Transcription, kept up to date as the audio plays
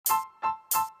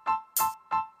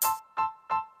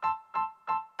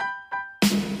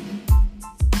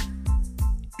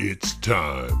It's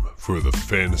time for the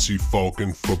Fantasy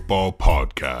Falcon Football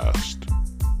Podcast.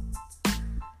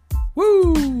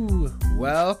 Woo!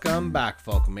 Welcome back,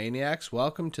 Falcomaniacs.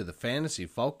 Welcome to the Fantasy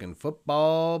Falcon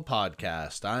Football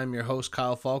Podcast. I'm your host,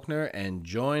 Kyle Faulkner, and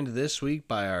joined this week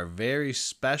by our very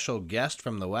special guest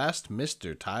from the West,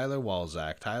 Mr. Tyler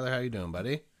Walzak. Tyler, how you doing,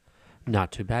 buddy?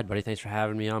 Not too bad, buddy. Thanks for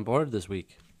having me on board this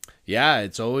week. Yeah,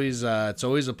 it's always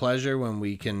a pleasure when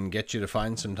we can get you to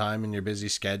find some time in your busy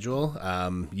schedule.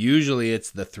 Usually it's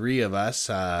the three of us.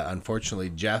 Unfortunately,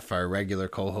 Jeff, our regular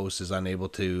co-host, is unable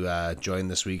to join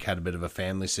this week. Had a bit of a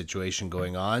family situation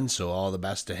going on, so all the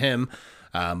best to him.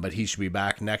 But he should be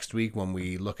back next week when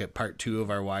we look at part 2 of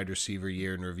our wide receiver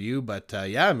year in review. But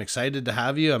yeah, I'm excited to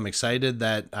have you. I'm excited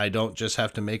that I don't just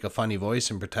have to make a funny voice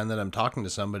and pretend that I'm talking to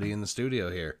somebody in the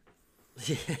studio here.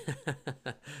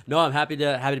 No, I'm happy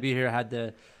to be here. I had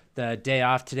the day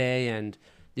off today, and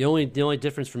the only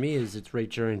difference for me is it's right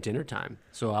during dinner time,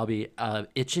 so I'll be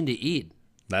itching to eat.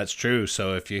 That's true.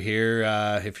 So if you hear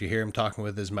him talking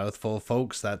with his mouth full,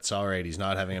 folks, that's all right. He's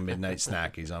not having a midnight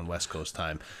snack. He's on West Coast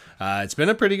time. It's been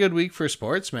a pretty good week for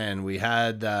sports, man. We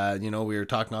had, we were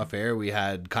talking off air. We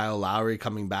had Kyle Lowry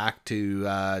coming back to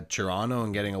Toronto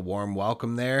and getting a warm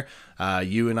welcome there.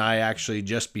 You and I actually,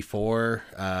 just before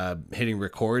hitting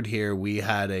record here, we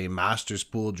had a Masters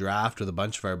Pool draft with a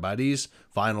bunch of our buddies.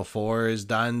 Final Four is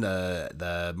done.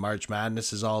 The March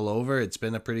Madness is all over. It's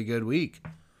been a pretty good week.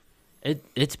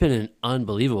 It's been an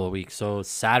unbelievable week. So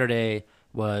Saturday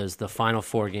was the Final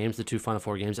Four games, the 2 Final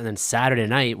Four games, and then Saturday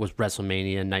night was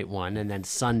WrestleMania Night 1, and then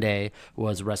Sunday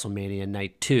was WrestleMania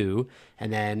Night 2,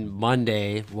 and then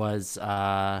Monday was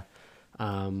the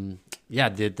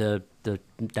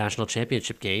national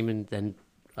championship game, and then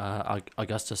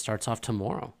Augusta starts off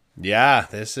tomorrow. Yeah,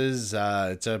 this is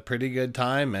it's a pretty good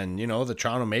time, and the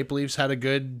Toronto Maple Leafs had a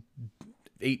good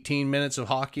 18 minutes of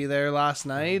hockey there last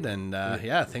night, and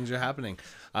things are happening.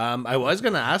 I was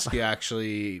going to ask you,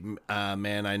 actually,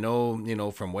 man, I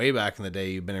know, from way back in the day,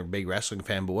 you've been a big wrestling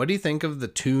fan, but what do you think of the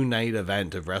 2-night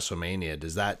event of WrestleMania?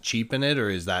 Does that cheapen it,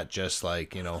 or is that just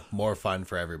more fun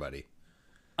for everybody?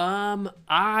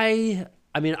 I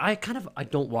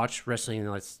don't watch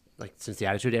wrestling since the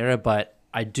Attitude Era, but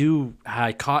I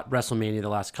caught WrestleMania the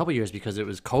last couple of years because it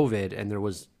was COVID and there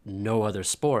was no other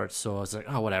sports. So I was like,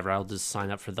 oh, whatever, I'll just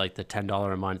sign up for the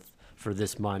 $10 a month for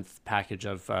this month package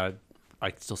of, I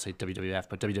still say WWF,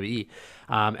 but WWE.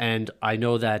 And I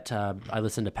know that I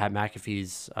listen to Pat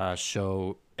McAfee's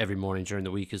show every morning during the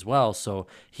week as well. So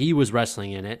he was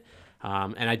wrestling in it.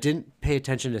 And I didn't pay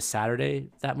attention to Saturday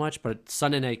that much, but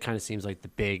Sunday night kind of seems like the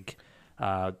big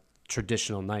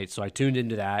traditional night. So I tuned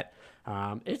into that.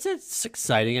 It's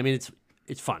exciting. I mean,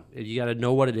 it's fun. You got to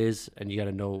know what it is, and you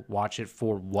got to watch it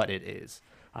for what it is,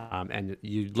 and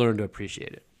you learn to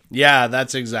appreciate it. Yeah,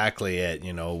 that's exactly it.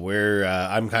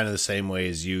 I'm kind of the same way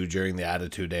as you during the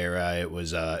Attitude Era. It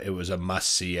was a must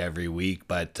see every week,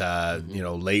 but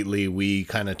lately we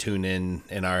kind of tune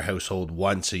in our household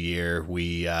once a year.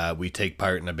 We take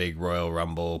part in a big Royal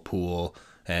Rumble pool.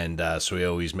 And so we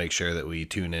always make sure that we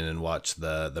tune in and watch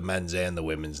the men's and the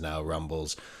women's now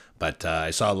Rumbles. But I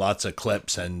saw lots of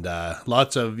clips and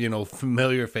lots of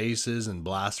familiar faces and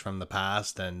blasts from the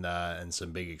past and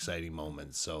some big exciting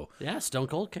moments. So yeah, Stone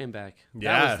Cold came back.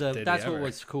 Yeah, that's what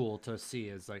was cool to see.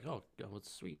 Is like, oh,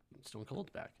 it's sweet, Stone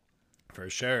Cold's back. For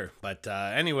sure. But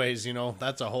anyways,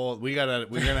 that's a whole, we're going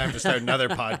to have to start another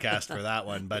podcast for that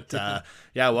one. But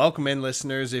welcome in,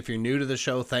 listeners. If you're new to the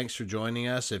show, thanks for joining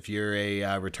us. If you're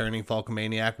a returning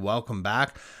Falcomaniac, welcome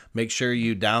back. Make sure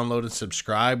you download and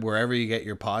subscribe wherever you get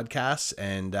your podcasts,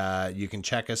 and you can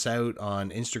check us out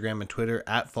on Instagram and Twitter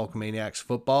at Falcomaniacs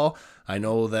Football. I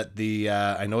know that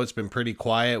I know it's been pretty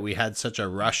quiet. We had such a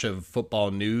rush of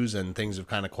football news, and things have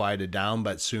kind of quieted down.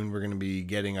 But soon we're going to be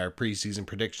getting our preseason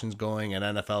predictions going and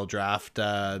NFL draft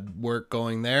work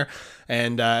going there.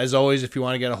 And as always, if you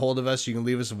want to get a hold of us, you can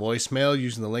leave us a voicemail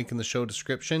using the link in the show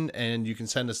description, and you can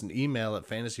send us an email at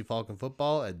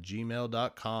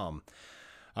fantasyfalconfootball@gmail.com.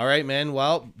 All right, man.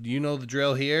 Well, you know the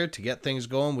drill here. To get things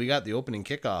going, we got the opening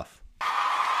kickoff.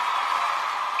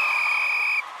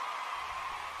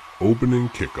 Opening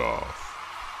kickoff.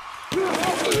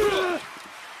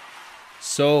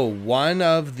 So one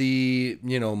of the,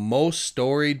 most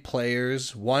storied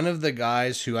players, one of the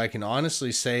guys who I can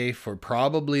honestly say for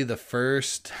probably the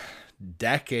first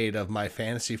decade of my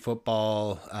fantasy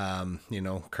football,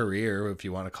 career, if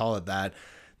you want to call it that,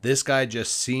 This guy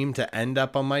just seemed to end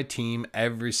up on my team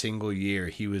every single year.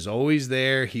 He was always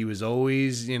there. He was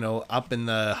always, up in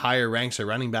the higher ranks of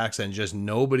running backs, and just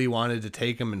nobody wanted to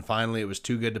take him. And finally, it was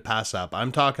too good to pass up.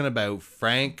 I'm talking about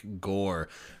Frank Gore.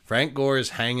 Frank Gore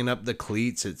is hanging up the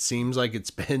cleats. It seems like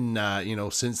it's been,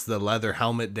 since the leather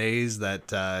helmet days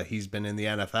that he's been in the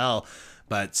NFL.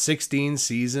 But 16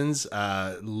 seasons,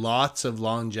 lots of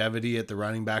longevity at the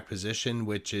running back position,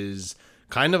 which is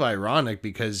kind of ironic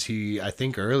because I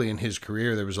think early in his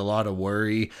career, there was a lot of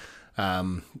worry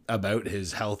about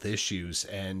his health issues.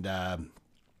 And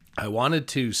I wanted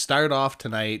to start off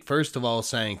tonight, first of all,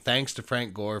 saying thanks to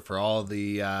Frank Gore for all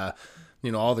the,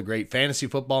 all the great fantasy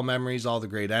football memories, all the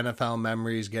great NFL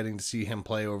memories, getting to see him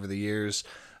play over the years.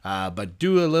 But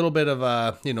do a little bit of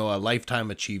a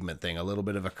lifetime achievement thing, a little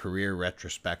bit of a career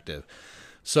retrospective.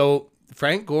 So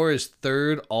Frank Gore is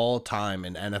third all time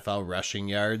in NFL rushing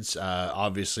yards.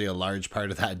 Obviously, a large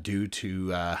part of that due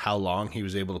to how long he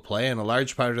was able to play, and a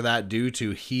large part of that due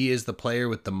to he is the player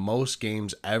with the most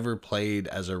games ever played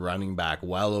as a running back,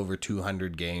 well over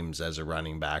 200 games as a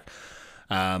running back.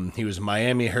 He was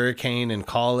Miami Hurricane in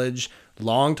college,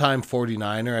 longtime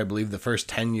 49er. I believe the first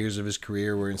 10 years of his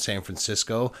career were in San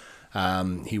Francisco.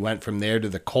 He went from there to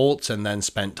the Colts and then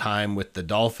spent time with the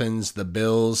Dolphins, the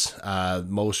Bills,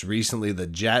 most recently the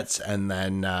Jets, and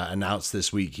then announced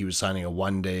this week he was signing a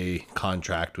one-day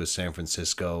contract with San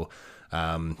Francisco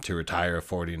to retire a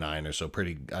 49er. So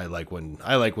I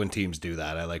like when teams do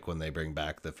that. I like when they bring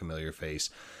back the familiar face.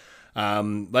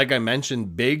 Like I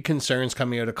mentioned, big concerns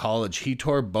coming out of college. He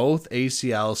tore both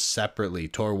ACLs separately,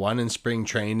 tore one in spring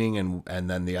training and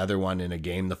then the other one in a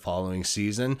game the following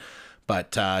season.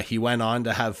 But he went on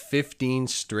to have 15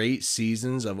 straight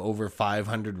seasons of over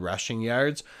 500 rushing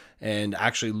yards. And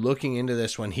actually looking into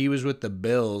this, when he was with the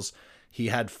Bills, he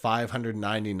had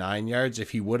 599 yards.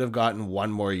 If he would have gotten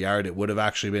one more yard, it would have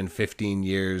actually been 15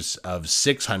 years of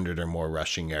 600 or more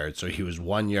rushing yards. So he was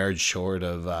 1 yard short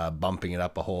of bumping it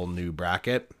up a whole new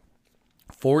bracket.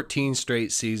 14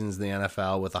 straight seasons in the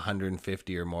NFL with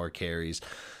 150 or more carries.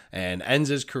 And ends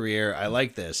his career, I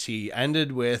like this, he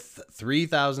ended with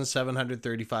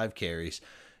 3,735 carries,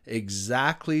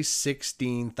 exactly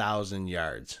 16,000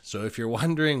 yards. So if you're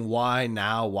wondering why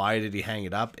did he hang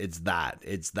it up? It's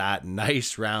that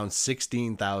nice round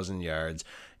 16,000 yards,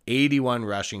 81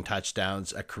 rushing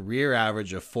touchdowns, a career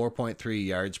average of 4.3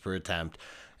 yards per attempt.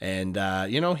 And,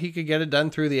 he could get it done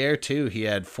through the air too. He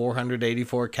had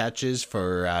 484 catches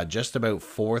for just about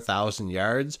 4,000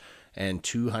 yards and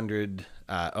 200...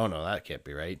 that can't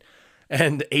be right.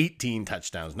 And 18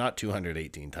 touchdowns, not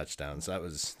 218 touchdowns. That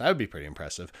would be pretty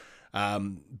impressive.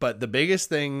 But the biggest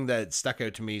thing that stuck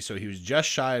out to me, so he was just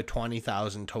shy of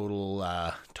 20,000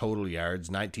 total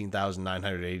yards,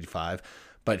 19,985.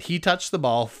 But he touched the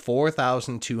ball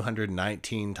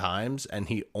 4,219 times, and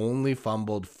he only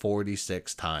fumbled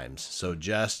 46 times. So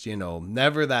just,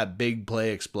 never that big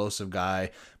play explosive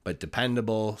guy, but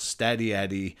dependable, steady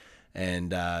Eddie,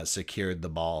 and secured the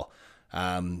ball.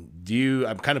 I'm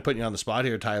kind of putting you on the spot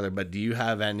here, Tyler, but do you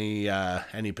have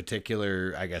any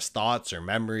particular, I guess, thoughts or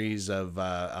memories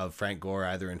of Frank Gore,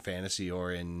 either in fantasy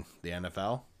or in the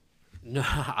NFL? No,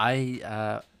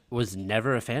 I was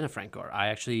never a fan of Frank Gore. I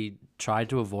actually tried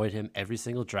to avoid him every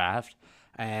single draft,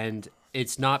 and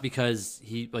it's not because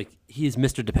he is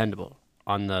Mr. Dependable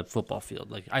on the football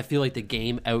field. Like, I feel like the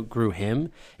game outgrew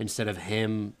him instead of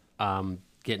him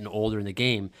getting older in the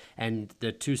game. And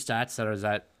the two stats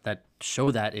that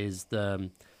show that is the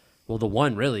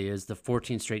one really is the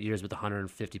 14 straight years with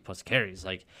 150 plus carries.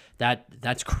 Like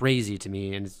that's crazy to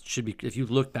me. And it should be, if you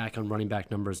look back on running back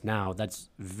numbers now, that's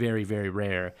very, very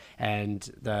rare. And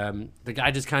the guy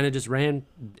just kind of just ran.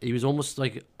 He was almost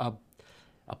like a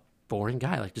boring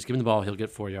guy. Like, just give him the ball, he'll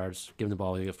get 4 yards. Give him the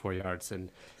ball, he'll get 4 yards.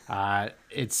 And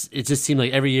it just seemed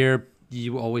like every year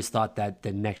you always thought that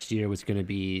the next year was going to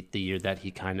be the year that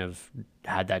he kind of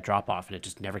had that drop off, and it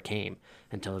just never came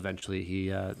until eventually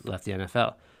he left the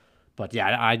NFL. But yeah,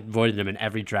 I avoided him in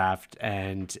every draft,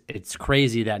 and it's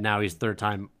crazy that now he's third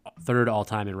all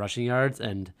time in rushing yards,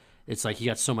 and it's like he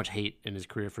got so much hate in his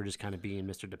career for just kind of being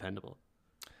Mr. Dependable.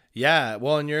 Yeah,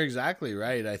 well, and you're exactly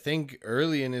right. I think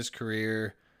early in his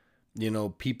career,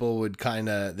 people were kind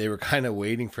of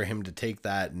waiting for him to take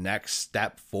that next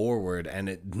step forward, and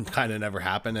it kind of never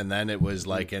happened. And then it was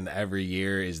like in every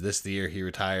year, is this the year he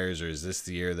retires, or is this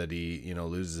the year that he,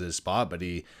 loses his spot? But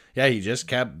he just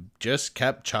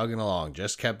kept chugging along,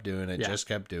 just kept doing it, just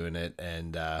kept doing it.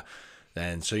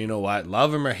 And so, you know what,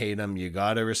 love him or hate him, you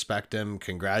got to respect him.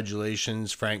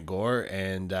 Congratulations, Frank Gore.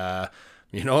 And,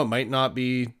 you know, it might not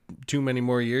be too many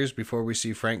more years before we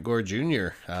see Frank Gore Jr.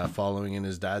 Following in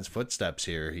his dad's footsteps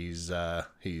here. He's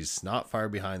not far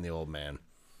behind the old man.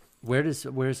 Where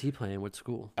is he playing? What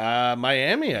school?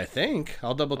 Miami, I think.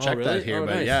 I'll double check really? that here, Oh,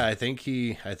 but nice. yeah, I think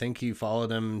he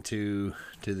followed him to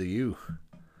the U.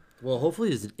 Well, hopefully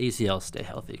his ACL stay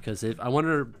healthy, because I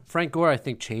wonder, Frank Gore, I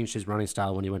think, changed his running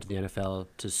style when he went to the NFL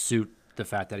to suit the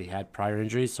fact that he had prior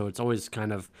injuries. So it's always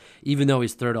kind of, even though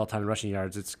he's third all-time rushing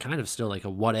yards, it's kind of still like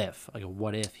a what if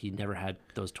he never had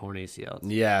those torn ACLs.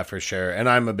 Yeah, for sure. And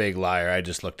I'm a big liar. I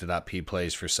just looked it up. He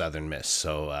plays for Southern Miss,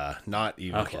 so not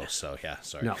even close. So yeah,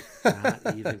 sorry. No, not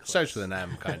even close. Starts with an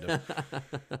M, kind of.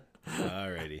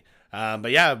 Alrighty.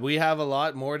 But yeah, we have a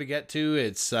lot more to get to.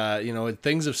 It's,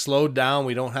 things have slowed down.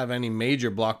 We don't have any major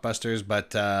blockbusters,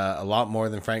 but a lot more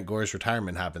than Frank Gore's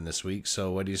retirement happened this week.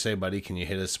 So what do you say, buddy? Can you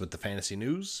hit us with the fantasy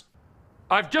news?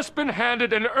 I've just been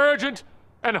handed an urgent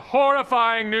and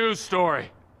horrifying news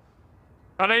story.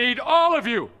 And I need all of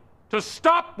you to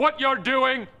stop what you're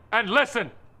doing and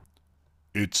listen.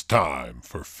 It's time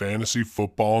for fantasy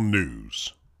football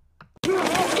news.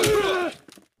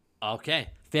 Okay,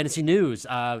 fantasy news.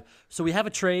 So we have a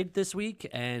trade this week,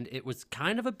 and it was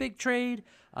kind of a big trade,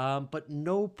 but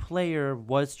no player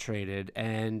was traded.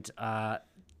 And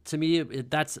to me,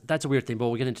 that's a weird thing, but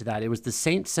we'll get into that. It was the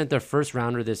Saints sent their first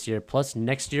rounder this year, plus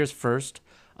next year's first,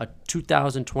 a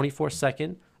 2024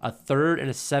 second, a third, and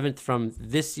a seventh from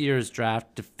this year's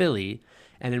draft to Philly,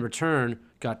 and in return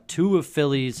got two of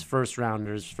Philly's first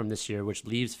rounders from this year, which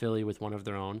leaves Philly with one of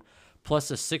their own, plus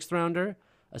a sixth rounder.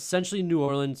 Essentially, New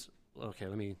Orleans. Okay,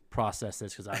 let me process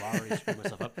this because I've already screwed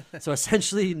myself up. So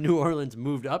essentially, New Orleans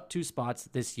moved up 2 spots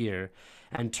this year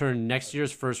and turned next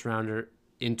year's first rounder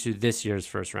into this year's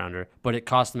first rounder, but it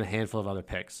cost them a handful of other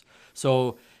picks.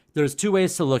 So there's 2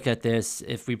 ways to look at this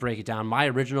if we break it down. My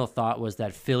original thought was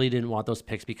that Philly didn't want those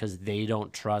picks because they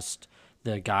don't trust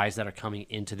the guys that are coming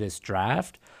into this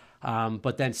draft.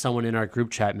 But then someone in our group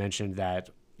chat mentioned that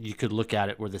you could look at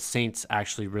it where the Saints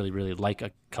actually really, really like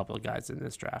a couple of guys in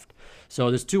this draft. So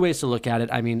there's 2 ways to look at it.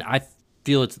 I mean, I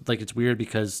feel it's weird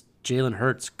because Jalen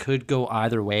Hurts could go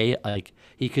either way. Like,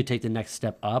 he could take the next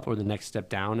step up or the next step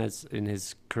down as in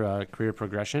his career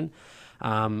progression.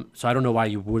 So I don't know why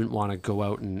you wouldn't want to go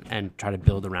out and try to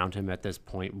build around him at this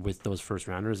point with those first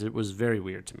rounders. It was very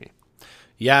weird to me.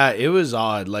 Yeah, it was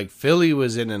odd. Like, Philly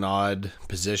was in an odd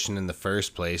position in the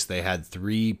first place. They had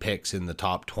 3 picks in the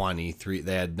top 20.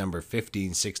 They had number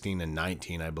 15, 16, and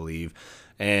 19, I believe.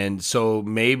 And so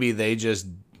maybe they just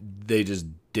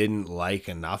didn't like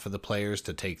enough of the players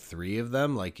to take 3 of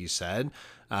them, like you said.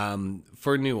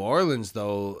 For New Orleans,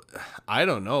 though, I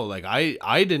don't know. Like,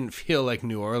 I didn't feel like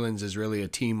New Orleans is really a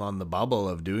team on the bubble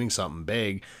of doing something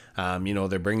big.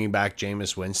 They're bringing back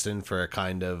Jameis Winston for a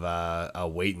kind of a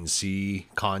wait-and-see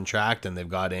contract, and they've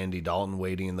got Andy Dalton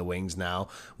waiting in the wings now.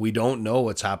 We don't know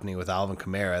what's happening with Alvin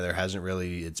Kamara.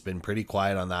 It's been pretty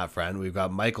quiet on that front. We've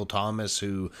got Michael Thomas,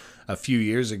 who a few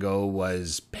years ago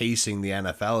was pacing the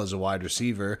NFL as a wide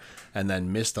receiver and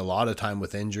then missed a lot of time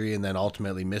with injury and then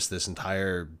ultimately missed this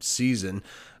entire season.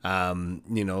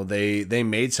 They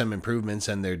made some improvements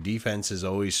and their defense is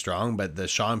always strong, but the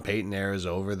Sean Payton era is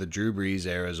over. The Drew Brees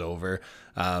era is over.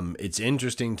 It's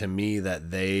interesting to me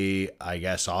that they, I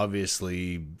guess,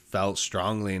 obviously felt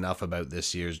strongly enough about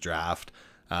this year's draft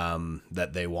that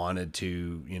they wanted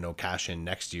to, cash in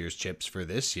next year's chips for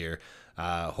this year.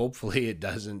 Hopefully it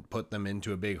doesn't put them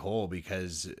into a big hole,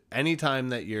 because anytime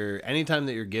that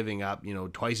you're giving up,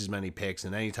 twice as many picks,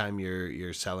 and anytime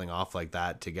you're selling off like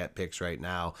that to get picks right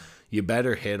now, you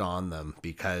better hit on them,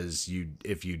 because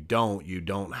if you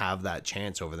don't have that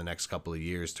chance over the next couple of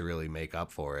years to really make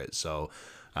up for it. So,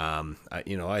 I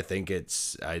don't think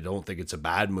it's a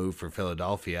bad move for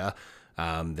Philadelphia.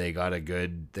 They got a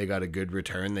good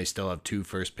return. They still have 2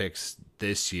 first picks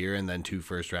this year and then 2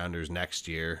 first rounders next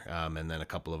year, and then a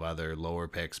couple of other lower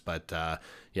picks. But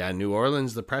New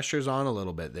Orleans, the pressure's on a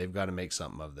little bit. They've got to make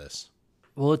something of this.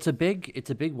 Well, it's a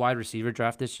big wide receiver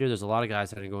draft this year. There's a lot of guys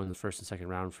that are going to go in the first and second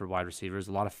round for wide receivers.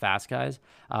 A lot of fast guys.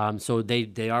 So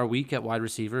they are weak at wide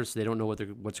receivers. So they don't know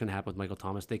what's going to happen with Michael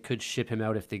Thomas. They could ship him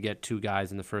out if they get 2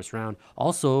 guys in the first round.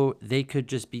 Also, they could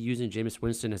just be using Jameis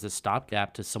Winston as a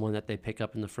stopgap to someone that they pick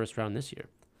up in the first round this year.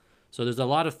 So there's a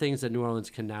lot of things that New Orleans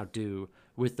can now do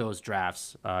with those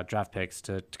draft picks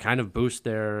to kind of boost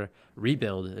their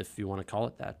rebuild, if you want to call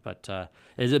it that. But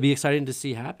it'll be exciting to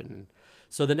see happen.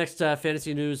 So the next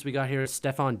fantasy news we got here is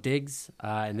Stephon Diggs,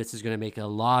 and this is going to make a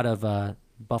lot of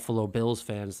Buffalo Bills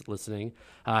fans listening,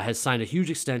 has signed a huge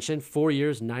extension, 4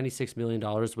 years, $96 million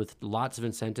with lots of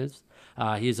incentives.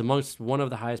 He is amongst one of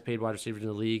the highest paid wide receivers in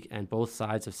the league, and both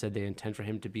sides have said they intend for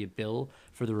him to be a Bill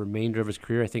for the remainder of his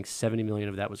career. I think $70 million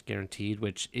of that was guaranteed,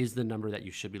 which is the number that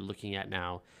you should be looking at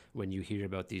now when you hear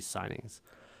about these signings.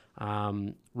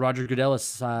 Roger Goodell has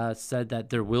said that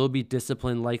there will be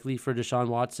discipline likely for Deshaun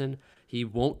Watson. He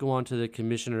won't go on to the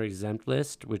commissioner exempt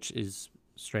list, which is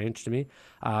strange to me.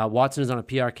 Watson is on a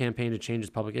PR campaign to change his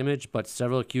public image, but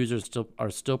several accusers are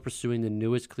still pursuing the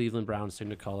newest Cleveland Browns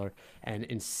signature color and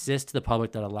insist to the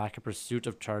public that a lack of pursuit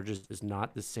of charges is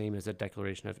not the same as a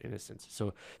declaration of innocence.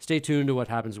 So stay tuned to what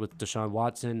happens with Deshaun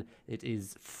Watson. It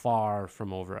is far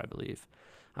from over, I believe.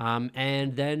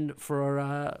 And then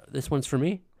for this one's for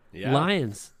me. Yeah.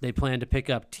 Lions, they plan to pick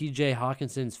up TJ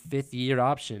Hawkinson's 5th-year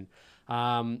option.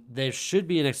 There should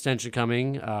be an extension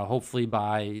coming, hopefully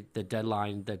by the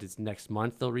deadline that is next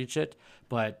month they'll reach it.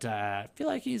 But I feel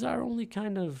like he's our only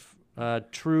kind of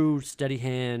true steady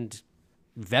hand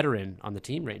veteran on the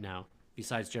team right now,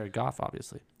 besides Jared Goff,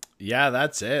 obviously. Yeah,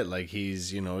 that's it. Like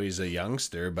he's a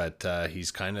youngster, but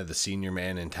he's kind of the senior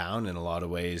man in town in a lot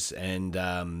of ways. And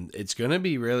it's going to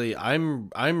be really, I'm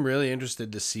really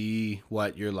interested to see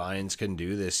what your Lions can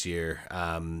do this year.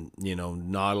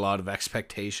 Not a lot of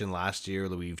expectation last year.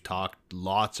 We've talked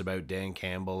lots about Dan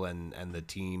Campbell and the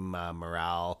team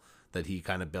morale that he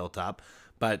kind of built up.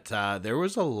 But there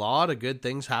was a lot of good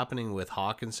things happening with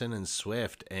Hawkinson and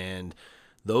Swift, and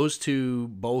those two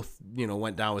both,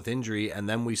 went down with injury, and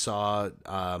then we saw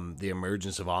the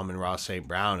emergence of Amon-Ra St.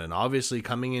 Brown. And obviously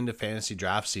coming into fantasy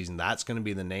draft season, that's going to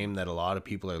be the name that a lot of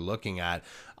people are looking at.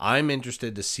 I'm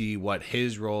interested to see what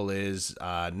his role is.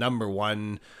 Number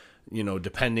one,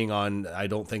 depending on, I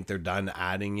don't think they're done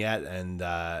adding yet, and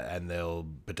they'll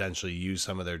potentially use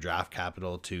some of their draft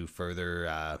capital to further,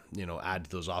 add to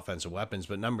those offensive weapons.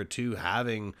 But number two,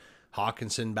 having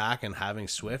Hawkinson back and having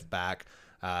Swift back,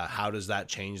 how does that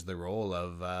change the role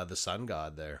of the Sun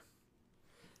God there?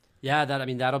 Yeah,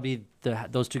 that'll be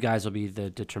those two guys will be the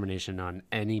determination on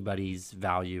anybody's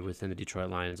value within the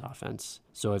Detroit Lions offense.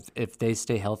 So if they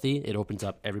stay healthy, it opens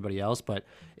up everybody else. But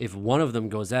if one of them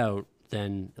goes out,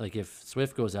 then like if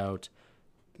Swift goes out,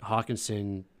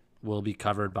 Hawkinson will be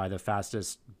covered by the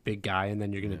fastest big guy, and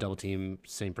then you're going to double team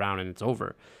St. Brown, and it's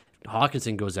over. If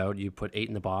Hawkinson goes out, you put 8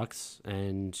 in the box,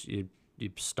 and you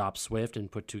stop Swift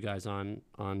and put 2 guys on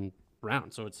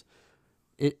Brown. So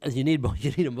you need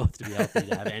them both to be healthy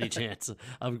to have any chance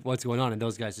of what's going on, and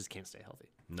those guys just can't stay healthy.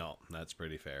 No, that's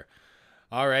pretty fair.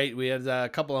 All right, we had a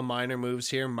couple of minor moves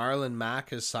here. Marlon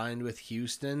Mack has signed with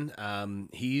Houston.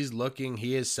 He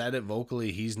has said it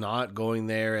vocally. He's not going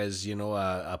there as,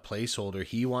 a placeholder.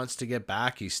 He wants to get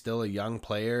back. He's still a young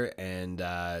player. And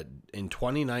in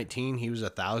 2019, he was a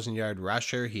 1,000-yard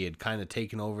rusher. He had kind of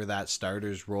taken over that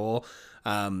starter's role.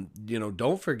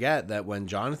 Don't forget that when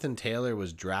Jonathan Taylor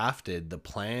was drafted, the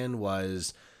plan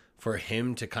was for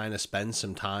him to kind of spend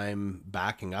some time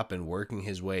backing up and working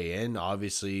his way in.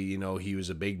 Obviously, he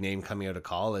was a big name coming out of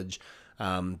college,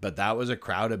 but that was a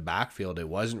crowded backfield. It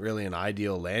wasn't really an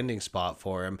ideal landing spot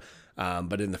for him.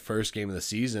 But in the first game of the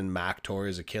season, Mack tore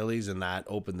his Achilles, and that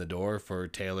opened the door for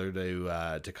Taylor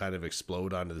to kind of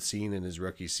explode onto the scene in his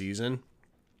rookie season.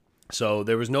 So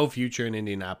there was no future in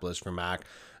Indianapolis for Mack.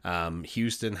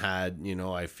 Houston had,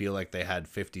 I feel like they had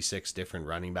 56 different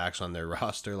running backs on their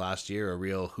roster last year, a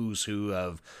real who's who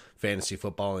of fantasy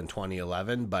football in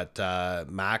 2011. But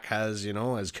Mack has,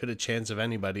 as good a chance of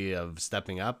anybody of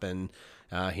stepping up, and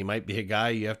he might be a guy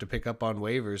you have to pick up on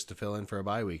waivers to fill in for a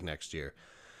bye week next year.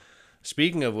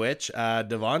 Speaking of which,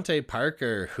 Devontae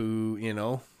Parker,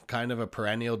 who, kind of a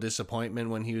perennial disappointment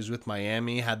when he was with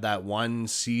Miami, had that one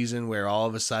season where all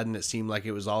of a sudden it seemed like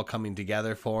it was all coming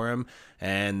together for him,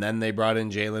 and then they brought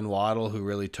in Jalen Waddle, who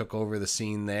really took over the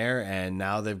scene there, and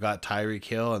now they've got Tyreek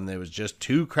Hill, and it was just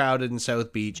too crowded in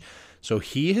South Beach. So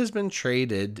he has been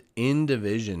traded in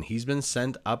division. He's been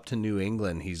sent up to New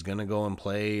England. He's going to go and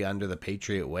play under the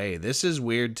Patriot way. This is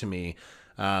weird to me.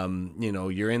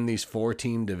 You're in these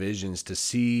 4-team divisions, to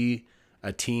see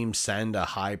a team send a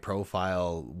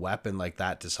high-profile weapon like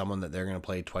that to someone that they're going to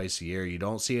play twice a year. You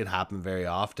don't see it happen very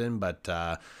often, but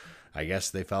I guess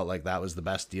they felt like that was the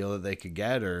best deal that they could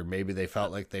get, or maybe they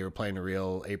felt like they were playing a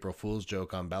real April Fool's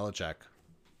joke on Belichick.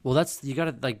 Well,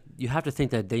 you have to think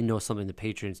that they know something the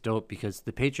Patriots don't, because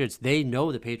they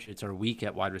know the Patriots are weak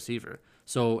at wide receiver.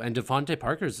 So, and Devontae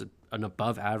Parker's an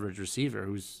above average receiver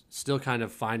who's still kind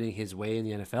of finding his way in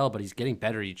the NFL, but he's getting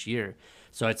better each year.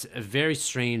 So it's a very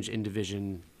strange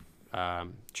in-division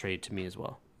trade to me as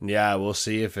well. Yeah, we'll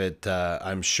see if it.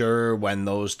 I'm sure when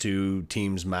those two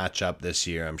teams match up this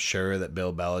year, I'm sure that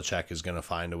Bill Belichick is going to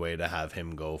find a way to have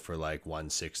him go for like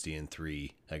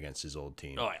 160-3 against his old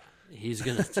team. Oh yeah, he's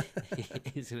gonna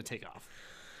take off.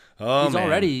 Oh He's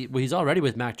man. he's already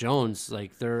with Mac Jones.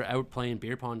 Like they're out playing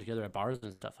beer pong together at bars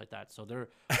and stuff like that. So they're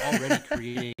already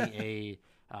creating a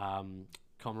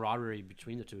camaraderie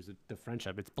between the two. The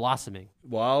friendship, it's blossoming.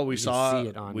 Well, we can saw see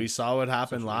it on what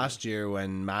happened social last year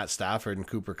when Matt Stafford and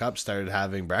Cooper Kupp started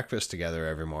having breakfast together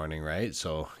every morning, right?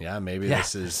 So yeah, maybe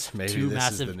this is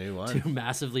the new one. Two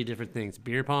massively different things: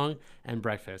 beer pong and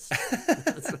breakfast.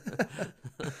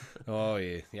 Oh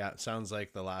yeah, it sounds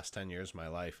like the last 10 years of my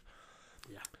life.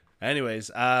 Yeah. Anyways,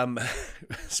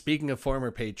 speaking of former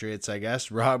Patriots, I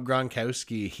guess Rob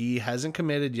Gronkowski, he hasn't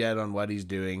committed yet on what he's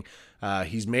doing.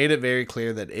 He's made it very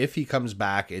clear that if he comes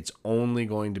back, it's only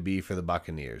going to be for the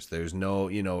Buccaneers. There's no,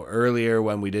 earlier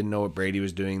when we didn't know what Brady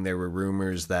was doing, there were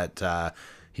rumors that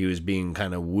he was being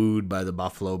kind of wooed by the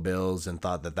Buffalo Bills and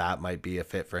thought that that might be a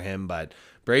fit for him. But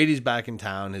Brady's back in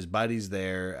town. His buddy's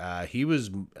there. He was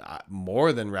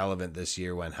more than relevant this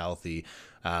year when healthy.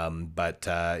 But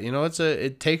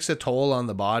it takes a toll on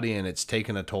the body, and it's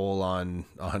taken a toll on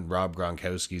Rob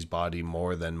Gronkowski's body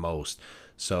more than most.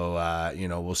 So,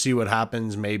 we'll see what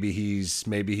happens. Maybe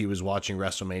he was watching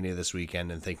WrestleMania this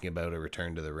weekend and thinking about a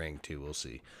return to the ring too. We'll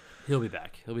see. He'll be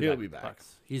back. He'll be back.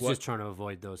 Bucks. He's just trying to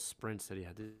avoid those sprints that he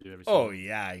had to do every Oh, season.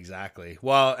 yeah, exactly.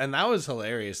 Well, and that was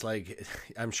hilarious. Like,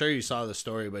 I'm sure you saw the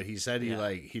story, but he said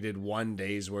he did 1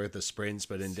 day's worth of sprints,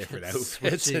 but in different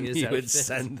outfits, and he would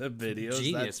send the videos.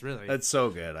 Genius, really. That's so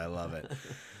good. I love it.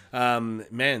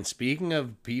 Man, speaking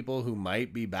of people who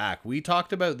might be back, we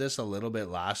talked about this a little bit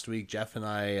last week. Jeff and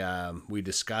I, we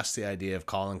discussed the idea of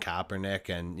Colin Kaepernick,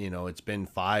 and it's been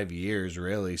 5 years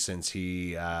really since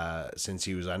he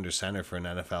was under center for an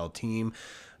NFL team.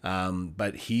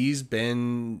 But he's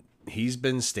been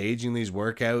staging these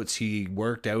workouts. He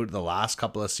worked out the last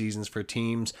couple of seasons for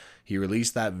teams. He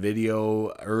released that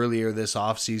video earlier this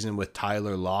offseason with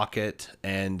Tyler Lockett.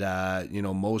 And,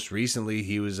 most recently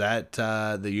he was at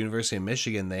the University of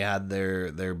Michigan. They had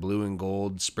their blue and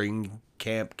gold spring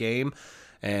camp game.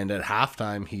 And at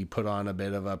halftime, he put on a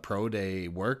bit of a pro day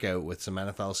workout with some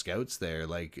NFL scouts there.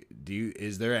 Like,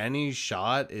 is there any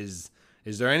shot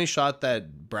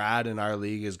that Brad in our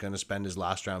league is going to spend his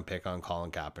last round pick on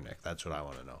Colin Kaepernick? That's what I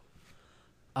want to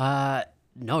know.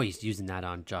 No, he's using that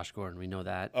on Josh Gordon. We know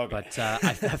that. Okay. But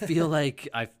I feel like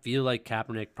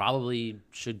Kaepernick probably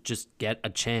should just get a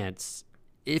chance,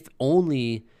 if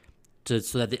only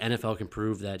so that the NFL can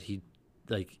prove that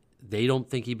they don't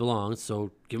think he belongs.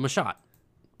 So give him a shot,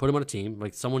 put him on a team,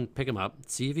 like someone pick him up,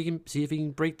 see if he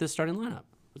can break the starting lineup.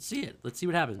 Let's see it. Let's see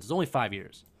what happens. It's only 5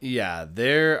 years. Yeah,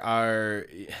 there are,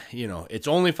 it's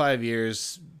only 5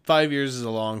 years. 5 years is a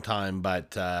long time,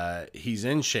 but he's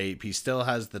in shape. He still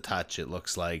has the touch, it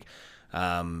looks like.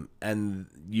 And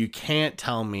you can't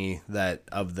tell me that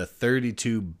of the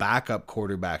 32 backup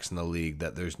quarterbacks in the league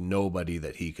that there's nobody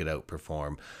that he could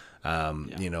outperform.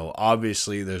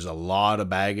 Obviously there's a lot of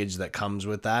baggage that comes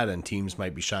with that, and teams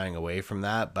might be shying away from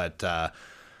that, but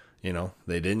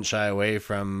they didn't shy away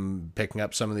from picking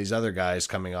up some of these other guys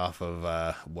coming off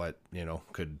of what,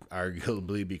 could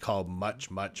arguably be called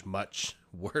much, much, much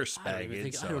worse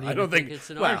baggage. I don't think it's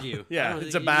an argue. Yeah,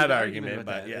 it's a bad argument,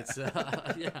 but yeah. It's,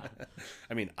 yeah.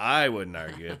 I mean, I wouldn't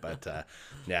argue it, but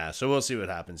yeah, so we'll see what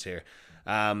happens here.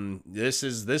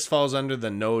 This falls under the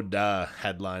no duh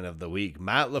headline of the week.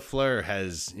 Matt LaFleur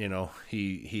has,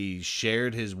 he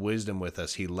shared his wisdom with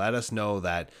us. He let us know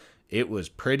that it was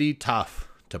pretty tough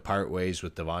to part ways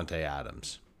with Davante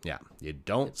Adams. Yeah, you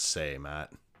don't say,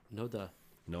 Matt. No duh.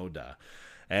 No duh.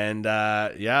 And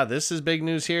this is big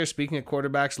news here. Speaking of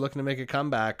quarterbacks looking to make a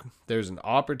comeback, there's an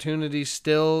opportunity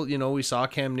still. We saw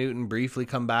Cam Newton briefly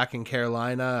come back in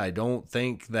Carolina. I don't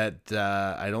think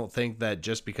that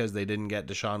just because they didn't get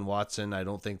Deshaun Watson, I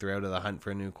don't think they're out of the hunt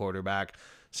for a new quarterback.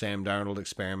 Sam Darnold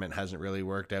experiment hasn't really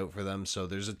worked out for them, so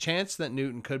there's a chance that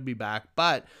Newton could be back,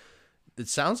 but it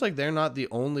sounds like they're not the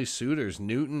only suitors.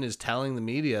 Newton is telling the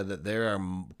media that there are,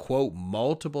 quote,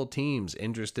 multiple teams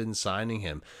interested in signing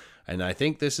him. And I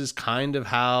think this is kind of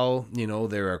how,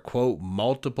 there are, quote,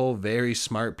 multiple very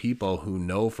smart people who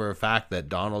know for a fact that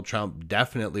Donald Trump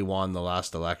definitely won the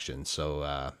last election.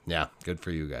 So, good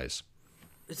for you guys.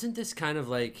 Isn't this kind of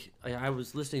like, I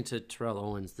was listening to Terrell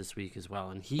Owens this week as well,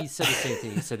 and he said the same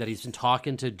thing. He said that he's been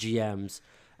talking to GMs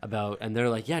about, and they're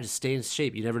like, yeah, just stay in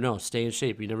shape. You never know. Stay in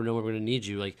shape. You never know when we're going to need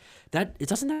you. Like that,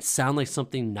 doesn't that sound like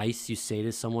something nice you say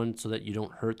to someone so that you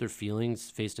don't hurt their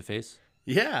feelings face to face?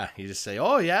 Yeah, you just say,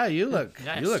 "Oh yeah, you look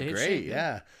stay in great." shape,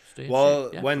 Yeah. Stay in Well,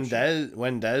 shape. Yeah, when for sure.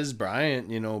 when Des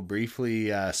Bryant,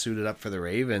 briefly suited up for the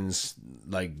Ravens,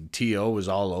 like To was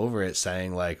all over it,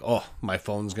 saying like, "Oh, my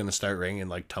phone's gonna start ringing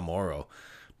like tomorrow,"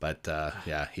 but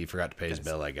yeah, he forgot to pay his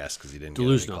bill, I guess, because he didn't get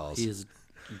any Delusional. calls. He's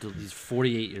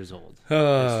 48 years old.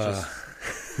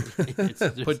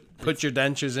 Put your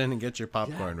dentures in and get your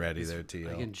popcorn ready there, To.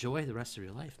 Like, enjoy the rest of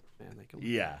your life, man. Like,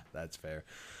 Yeah, that's fair.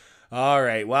 All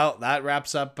right. Well, that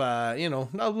wraps up, a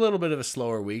little bit of a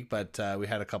slower week, but we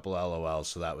had a couple LOLs,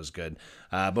 so that was good.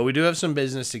 But we do have some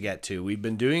business to get to. We've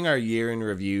been doing our year in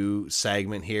review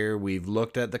segment here. We've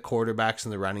looked at the quarterbacks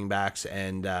and the running backs.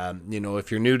 And,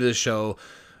 if you're new to the show,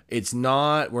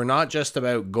 we're not just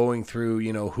about going through,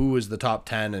 who was the top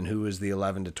 10 and who was the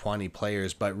 11 to 20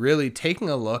 players, but really taking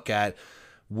a look at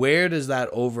where does that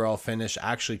overall finish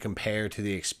actually compare to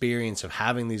the experience of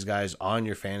having these guys on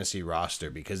your fantasy roster?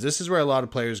 Because this is where a lot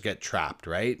of players get trapped,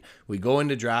 right? We go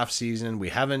into draft season, we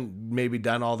haven't maybe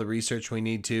done all the research we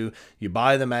need to. You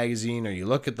buy the magazine or you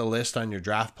look at the list on your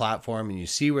draft platform and you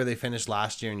see where they finished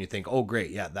last year and you think, oh,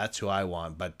 great, yeah, that's who I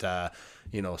want. But,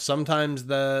 sometimes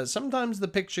the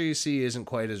picture you see isn't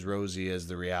quite as rosy as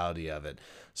the reality of it.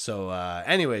 So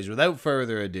anyways, without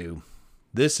further ado,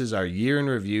 this is our year in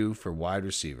review for wide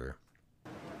receiver.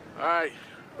 All right,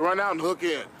 run out and hook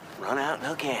in. Run out and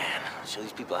hook in. Show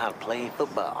these people how to play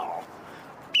football.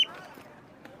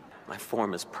 My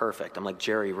form is perfect. I'm like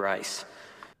Jerry Rice.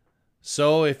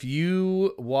 So if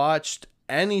you watched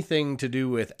anything to do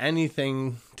with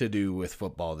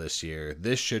football this year,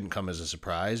 this shouldn't come as a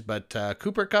surprise, but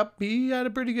Cooper Kupp, he had a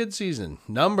pretty good season.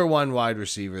 Number 1 wide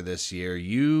receiver this year.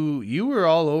 You were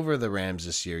all over the Rams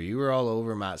this year. You were all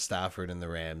over Matt Stafford and the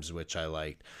Rams, which I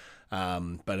liked.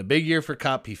 But a big year for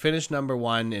Kupp. He finished number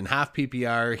 1 in half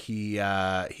PPR.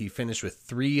 He finished with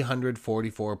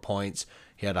 344 points.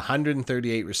 He had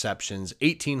 138 receptions,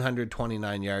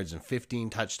 1,829 yards, and 15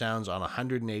 touchdowns on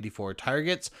 184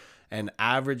 targets, and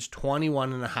averaged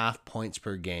 21.5 points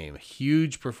per game.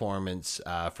 Huge performance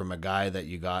from a guy that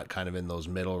you got kind of in those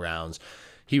middle rounds.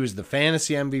 He was the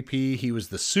fantasy MVP. He was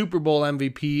the Super Bowl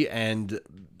MVP. And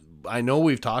I know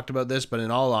we've talked about this, but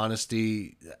in all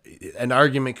honesty, an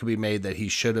argument could be made that he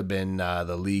should have been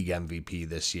the league MVP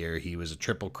this year. He was a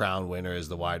Triple Crown winner as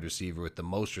the wide receiver with the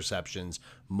most receptions,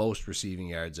 most receiving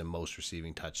yards, and most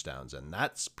receiving touchdowns. And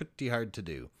that's pretty hard to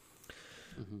do.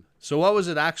 So what was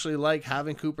it actually like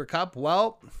having Cooper Kupp?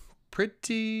 Well,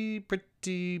 pretty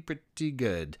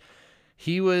good.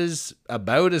 He was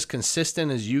about as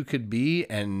consistent as you could be,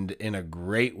 and in a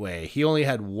great way. He only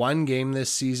had 1 game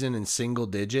this season in single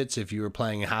digits if you were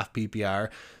playing a half PPR.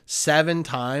 7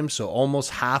 times, so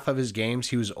almost half of his games,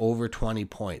 he was over 20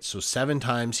 points. So 7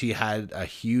 times he had a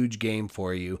huge game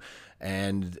for you.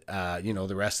 And,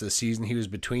 the rest of the season, he was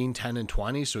between 10 and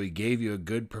 20, so he gave you a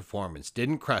good performance.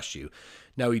 Didn't crush you.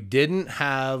 Now, he didn't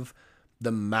have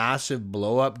the massive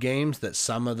blow-up games that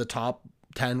some of the top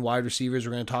 10 wide receivers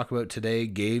we're going to talk about today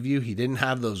gave you. He didn't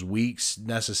have those weeks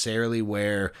necessarily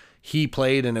where he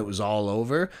played and it was all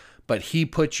over, but he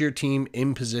put your team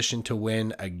in position to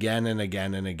win again and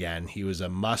again and again. He was a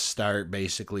must start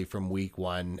basically from week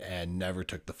 1 and never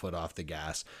took the foot off the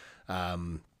gas.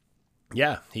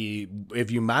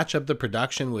 If you match up the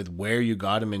production with where you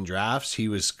got him in drafts, he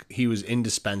was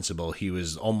indispensable. He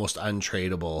was almost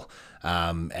untradeable.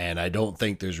 And I don't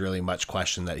think there's really much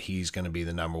question that he's going to be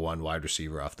the number 1 wide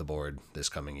receiver off the board this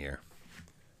coming year.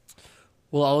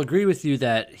 Well, I'll agree with you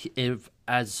that if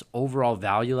as overall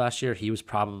value last year, he was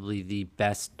probably the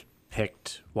best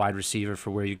picked wide receiver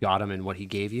for where you got him and what he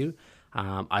gave you.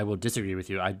 I will disagree with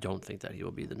you. I don't think that he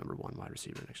will be the number 1 wide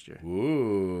receiver next year.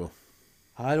 Ooh.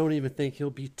 I don't even think he'll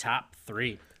be top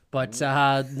 3. But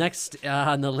next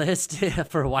on the list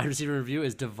for a wide receiver review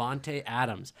is Davante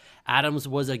Adams. Adams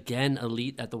was again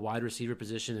elite at the wide receiver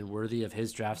position and worthy of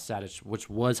his draft status, which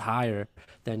was higher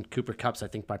than Cooper Kupp's, I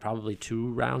think, by probably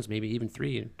 2 rounds, maybe even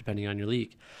 3, depending on your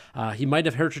league. He might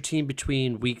have hurt your team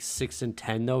between weeks 6 and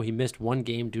 10, though. He missed 1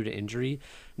 game due to injury.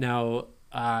 Now,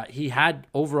 he had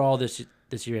overall this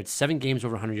year had 7 games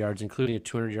over 100 yards, including a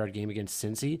 200-yard game against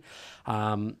Cincy.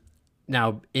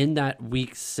 Now, in that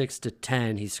week 6 to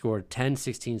 10, he scored 10,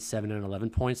 16, 7, and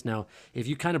 11 points. Now, if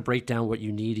you kind of break down what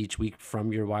you need each week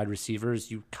from your wide receivers,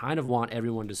 you kind of want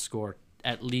everyone to score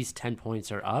at least 10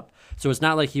 points or up. So it's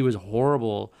not like he was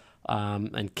horrible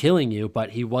and killing you, but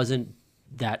he wasn't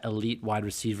that elite wide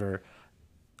receiver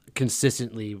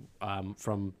consistently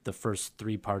from the first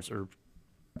 3 parts or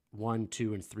 1,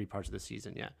 2, and 3 parts of the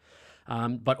season yet.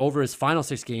 But over his final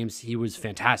 6 games, he was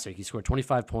fantastic. He scored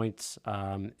 25 points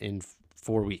in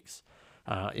 4 weeks.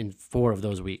 in 4 of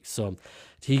those weeks. So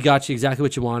he got you exactly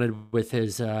what you wanted with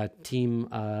his team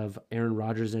of Aaron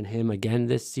Rodgers and him again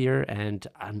this year. And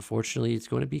unfortunately, it's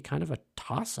going to be kind of a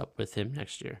toss-up with him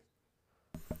next year.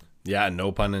 Yeah,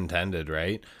 no pun intended,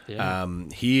 right? Yeah.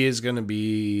 He is going to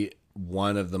be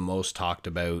one of the most talked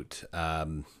about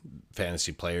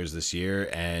fantasy players this year,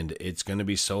 and it's going to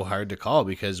be so hard to call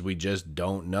because we just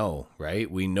don't know, right?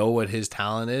 We know what his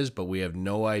talent is, but we have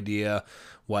no idea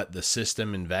what the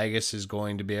system in Vegas is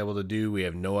going to be able to do. We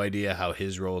have no idea how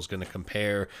his role is going to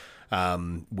compare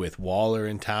with Waller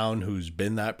in town, who's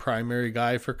been that primary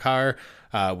guy for Carr,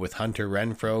 with Hunter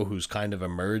Renfrow, who's kind of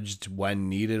emerged when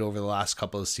needed over the last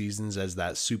couple of seasons as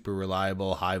that super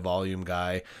reliable, high volume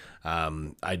guy.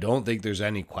 I don't think there's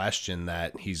any question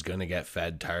that he's going to get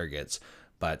fed targets,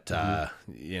 but an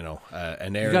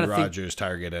Aaron Rodgers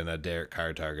target and a Derek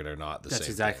Carr target are not the same. That's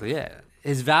exactly it.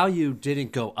 His value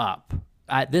didn't go up.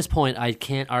 At this point, I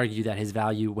can't argue that his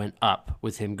value went up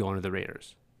with him going to the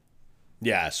Raiders.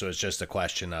 Yeah, so it's just a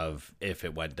question of if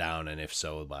it went down, and if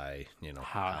so, by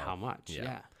how much.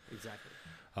 Yeah, exactly.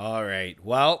 All right.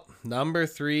 Well, number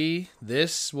 3,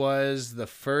 this was the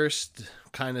first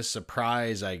kind of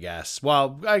surprise, I guess.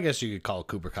 Well, I guess you could call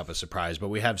Cooper Kupp a surprise, but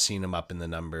we have seen him up in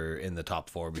the top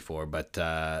 4 before. But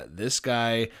this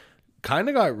guy kind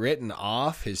of got written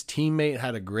off. His teammate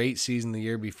had a great season the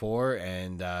year before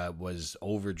and was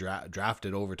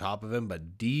drafted over top of him.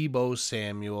 But Deebo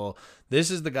Samuel, this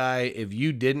is the guy, if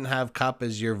you didn't have Kupp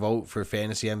as your vote for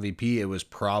fantasy MVP, it was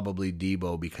probably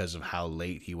Deebo because of how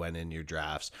late he went in your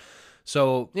drafts.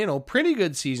 So, pretty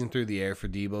good season through the air for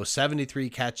Deebo.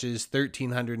 73 catches,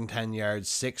 1,310 yards,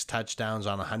 6 touchdowns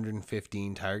on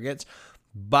 115 targets.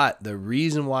 But the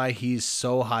reason why he's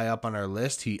so high up on our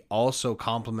list, he also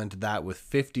complemented that with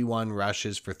 51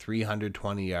 rushes for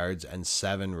 320 yards and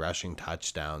 7 rushing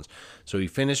touchdowns. So he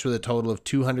finished with a total of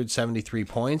 273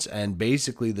 points and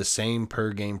basically the same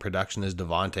per game production as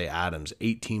Devontae Adams,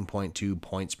 18.2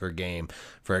 points per game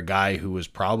for a guy who was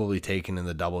probably taken in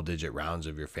the double-digit rounds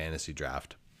of your fantasy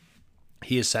draft.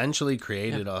 He essentially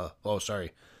created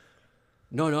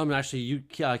No, I'm actually, you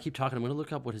keep talking. I'm going to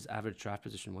look up what his average draft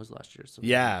position was last year. So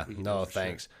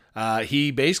thanks. Sure.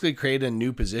 He basically created a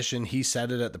new position. He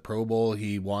said it at the Pro Bowl.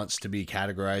 He wants to be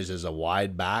categorized as a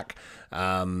wide back.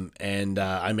 I'm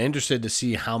interested to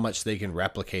see how much they can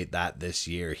replicate that this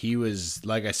year. He was,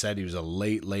 like I said, he was a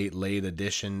late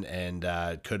addition and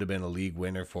could have been a league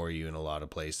winner for you in a lot of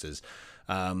places.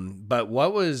 But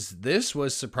this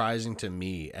was surprising to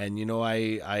me. And,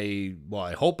 I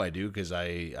hope I do, because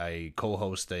I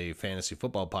co-host a fantasy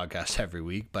football podcast every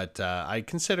week, but, I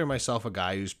consider myself a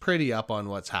guy who's pretty up on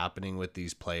what's happening with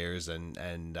these players.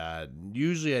 And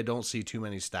usually I don't see too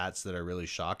many stats that are really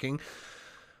shocking,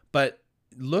 but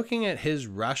looking at his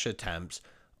rush attempts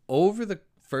over the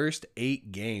first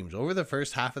 8 games, over the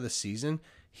first half of the season,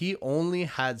 he only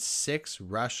had 6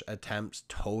 rush attempts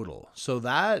total. So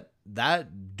that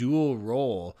dual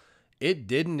role, it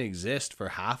didn't exist for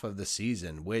half of the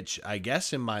season, which I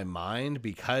guess in my mind,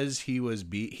 because he was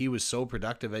so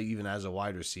productive even as a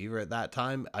wide receiver at that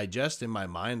time, I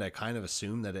kind of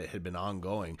assumed that it had been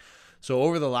ongoing. So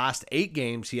over the last 8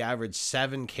 games, he averaged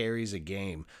 7 carries a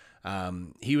game.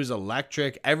 He was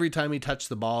electric. Every time he touched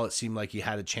the ball, it seemed like he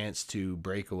had a chance to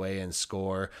break away and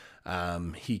score.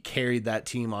 He carried that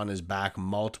team on his back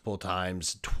multiple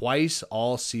times. Twice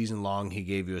all season long, he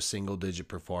gave you a single-digit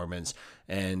performance.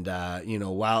 And,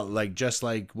 just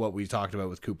like what we talked about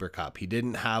with Cooper Kupp, he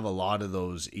didn't have a lot of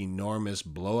those enormous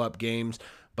blow-up games,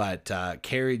 but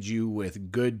carried you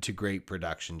with good to great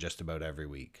production just about every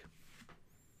week.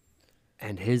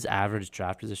 And his average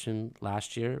draft position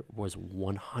last year was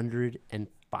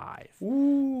 105.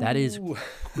 Ooh. That is,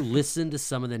 listen to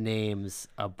some of the names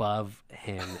above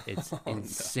him. It's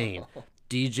insane. No.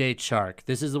 DJ Chark.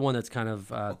 This is the one that's kind of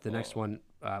the next one.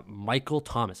 Michael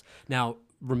Thomas. Now,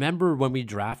 remember when we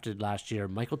drafted last year,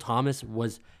 Michael Thomas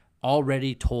was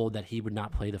already told that he would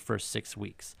not play the first 6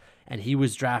 weeks. And he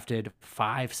was drafted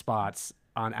 5 spots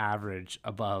on average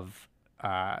above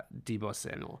Deebo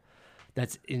Samuel.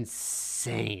 That's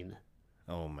insane.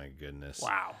 Oh, my goodness.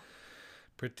 Wow.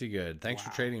 Pretty good. Thanks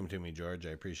for trading him to me, George.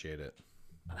 I appreciate it.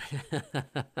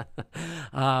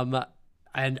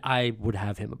 And I would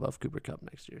have him above Cooper Kupp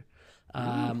next year.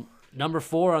 Number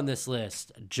 4 on this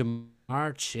list,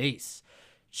 Ja'Marr Chase.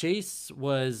 Chase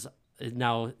was...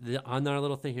 Now, on our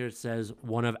little thing here, it says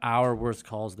one of our worst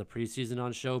calls of the preseason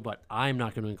on show, but I'm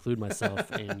not going to include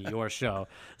myself in your show.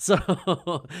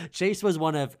 So Chase was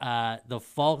one of the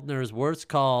Faulkner's worst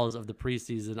calls of the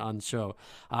preseason on the show.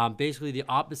 Basically the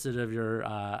opposite of your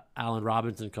Allen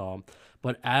Robinson call.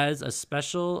 But as a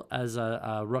special, as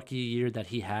a rookie year that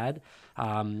he had,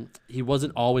 He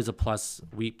wasn't always a plus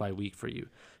week by week for you.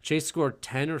 Chase scored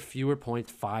 10 or fewer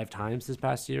points 5 times this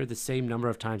past year, the same number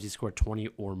of times he scored 20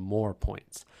 or more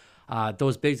points.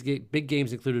 Those big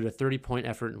games included a 30-point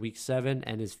effort in Week 7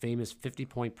 and his famous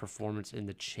 50-point performance in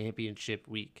the championship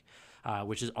week,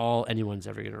 which is all anyone's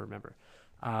ever going to remember.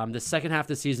 The second half of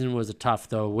the season was a tough,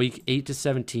 though. Week 8 to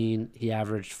 17, he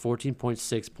averaged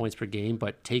 14.6 points per game,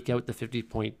 but take out the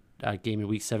 50-point game in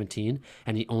Week 17,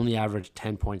 and he only averaged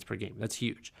 10 points per game. That's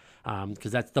huge,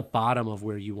 because that's the bottom of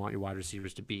where you want your wide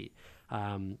receivers to be.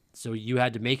 So you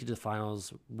had to make it to the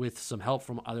finals with some help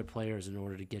from other players in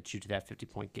order to get you to that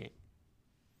 50-point game.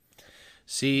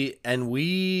 See, and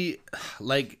we,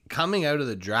 like, coming out of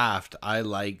the draft, I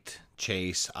liked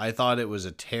Chase. I thought it was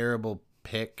a terrible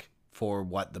pick for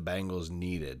what the Bengals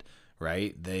needed,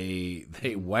 right? They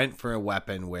went for a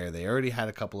weapon where they already had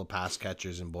a couple of pass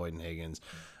catchers in Boyd and Higgins.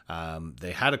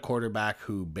 They had a quarterback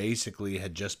who basically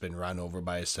had just been run over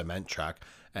by a cement truck,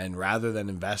 and rather than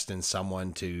invest in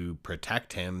someone to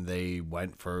protect him, they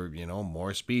went for,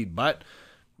 more speed. But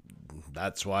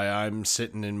that's why I'm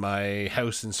sitting in my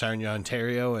house in Sarnia,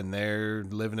 Ontario, and they're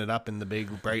living it up in the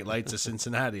big bright lights of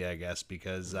Cincinnati, I guess,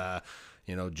 because,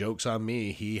 joke's on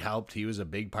me. He helped. He was a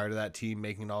big part of that team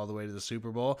making it all the way to the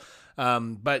Super Bowl.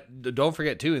 But don't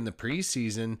forget, too, in the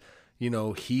preseason,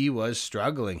 he was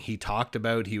struggling. He talked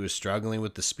about he was struggling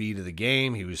with the speed of the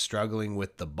game. He was struggling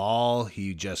with the ball.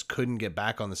 He just couldn't get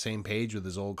back on the same page with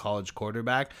his old college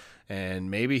quarterback.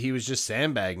 And maybe he was just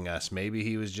sandbagging us. Maybe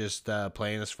he was just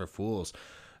playing us for fools.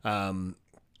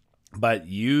 But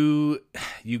you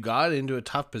got into a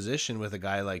tough position with a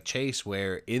guy like Chase,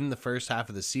 where in the first half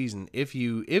of the season, if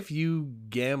you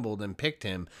gambled and picked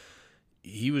him,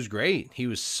 he was great. He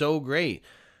was so great.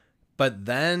 But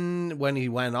then when he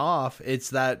went off, it's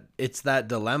that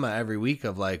dilemma every week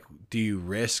of, like, do you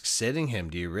risk sitting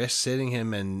him? Do you risk sitting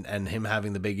him and him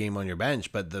having the big game on your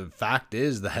bench? But the fact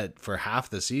is that for half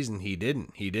the season, he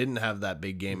didn't have that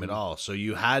big game at all. So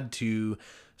you had to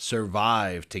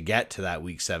survive to get to that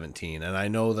Week 17. And I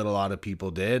know that a lot of people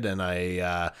did. And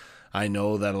I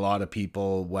know that a lot of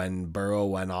people, when Burrow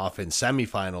went off in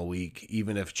semifinal week,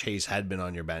 even if Chase had been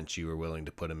on your bench, you were willing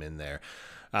to put him in there.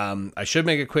 I should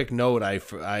make a quick note.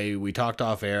 We talked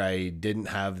off air. I didn't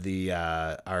have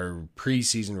our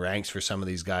preseason ranks for some of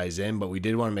these guys in, but we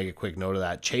did want to make a quick note of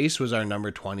that. Chase was our number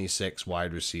 26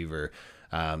 wide receiver.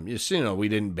 We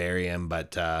didn't bury him,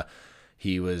 but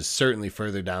he was certainly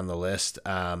further down the list.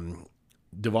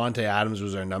 Devontae Adams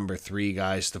was our number 3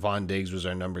 guy. Stephon Diggs was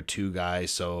our number 2 guy.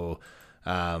 So,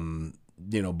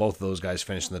 both of those guys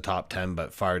finished in the top 10,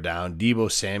 but far down.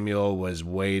 Deebo Samuel was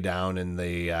way down in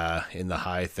the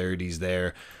high 30s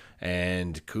there,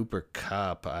 and Cooper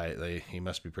Kupp, he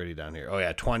must be pretty down here. Oh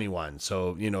yeah, 21.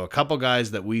 So a couple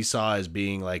guys that we saw as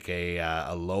being like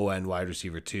a low end wide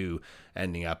receiver 2,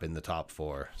 ending up in the top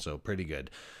 4. So pretty good.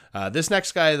 This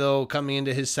next guy, though, coming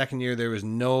into his second year, there was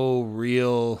no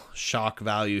real shock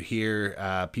value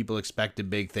here. People expected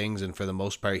big things, and for the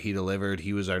most part, he delivered.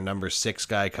 He was our number 6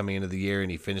 guy coming into the year, and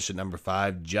he finished at number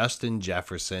 5. Justin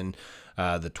Jefferson,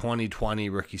 the 2020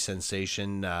 rookie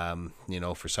sensation.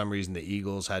 For some reason, the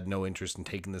Eagles had no interest in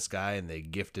taking this guy, and they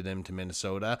gifted him to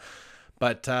Minnesota.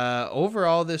 But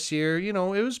overall this year, it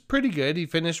was pretty good. He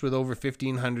finished with over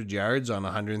 1,500 yards on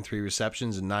 103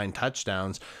 receptions and 9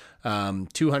 touchdowns.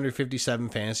 257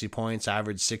 fantasy points,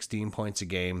 averaged 16 points a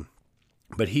game.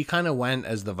 But he kind of went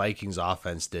as the Vikings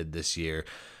offense did this year.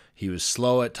 He was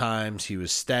slow at times. He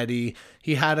was steady.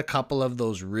 He had a couple of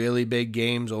those really big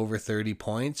games over 30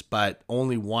 points, but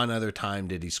only one other time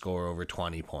did he score over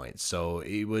 20 points. So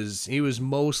he was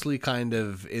mostly kind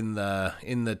of in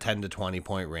the 10 to 20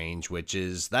 point range,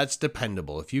 that's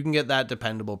dependable. If you can get that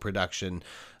dependable production,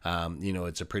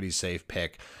 it's a pretty safe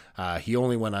pick. He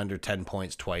only went under 10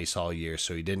 points twice all year,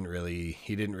 so he didn't really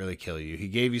kill you. He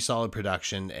gave you solid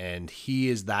production, and he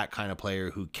is that kind of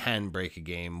player who can break a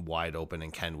game wide open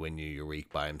and can win you your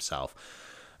week by himself.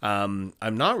 I'm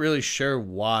not really sure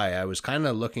why. I was kind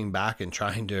of looking back and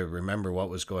trying to remember what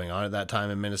was going on at that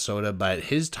time in Minnesota, but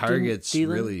his targets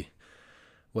really...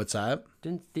 What's that?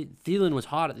 Thielen was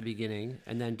hot at the beginning,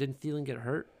 and then didn't Thielen get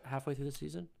hurt halfway through the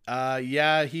season?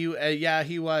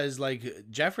 He was. Like,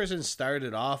 Jefferson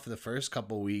started off the first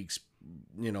couple weeks,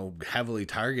 heavily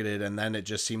targeted, and then it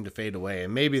just seemed to fade away.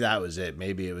 And maybe that was it.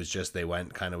 Maybe it was just they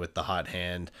went kind of with the hot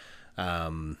hand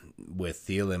with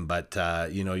Thielen. But,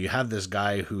 you have this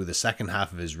guy who the second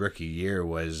half of his rookie year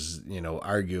was,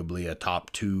 arguably a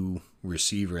top 2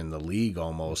 receiver in the league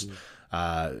almost. Mm-hmm.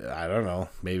 I don't know.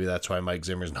 Maybe that's why Mike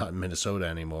Zimmer's not in Minnesota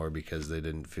anymore, because they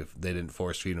didn't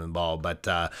force feed him the ball. But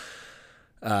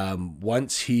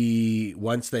Once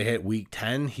they hit week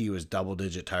 10, he was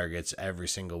double-digit targets every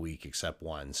single week except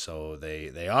one. So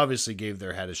they obviously gave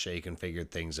their head a shake and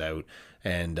figured things out.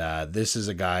 And this is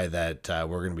a guy that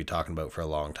we're going to be talking about for a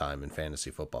long time in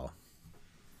fantasy football.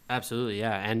 Absolutely,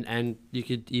 yeah. And you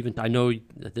could even, I know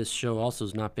that this show also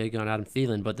is not big on Adam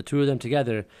Thielen, but the two of them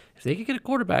together, if they could get a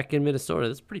quarterback in Minnesota,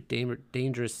 that's a pretty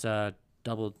dangerous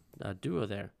double duo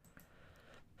there.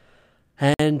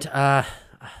 And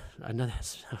another,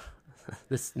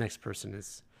 this next person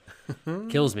is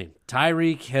kills me.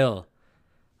 Tyreek Hill.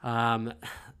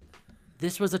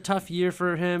 This was a tough year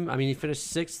for him. I mean, he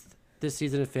finished 6th this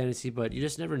season in fantasy, but you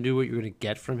just never knew what you were going to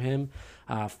get from him.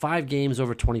 5 games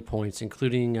over 20 points,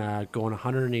 including going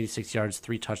 186 yards,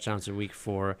 3 touchdowns in week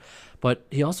 4. But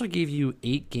he also gave you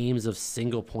 8 games of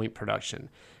single-point production.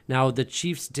 Now, the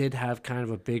Chiefs did have kind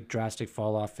of a big, drastic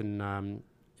fall-off in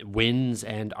wins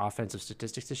and offensive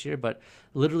statistics this year, but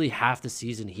literally half the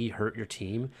season he hurt your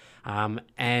team.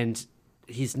 And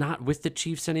he's not with the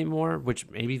Chiefs anymore, which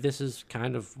maybe this is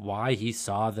kind of why he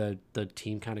saw the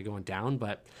team kind of going down,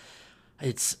 but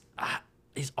he's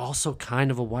also kind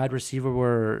of a wide receiver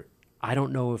where I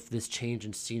don't know if this change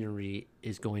in scenery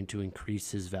is going to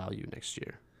increase his value next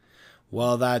year.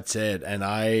 Well, that's it. And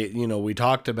we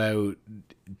talked about,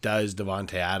 does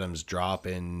Davante Adams drop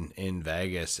in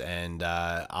Vegas? And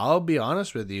I'll be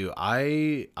honest with you,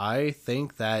 I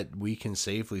think that we can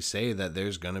safely say that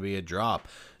there's going to be a drop.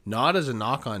 Not as a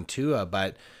knock on Tua,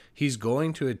 but he's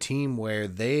going to a team where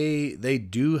they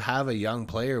do have a young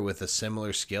player with a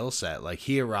similar skill set. Like,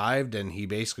 he arrived and he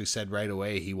basically said right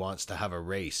away he wants to have a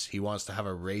race. He wants to have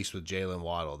a race with Jalen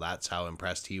Waddle. That's how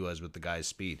impressed he was with the guy's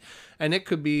speed. And it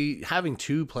could be, having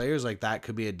 2 players like that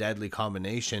could be a deadly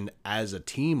combination as a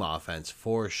team offense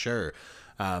for sure.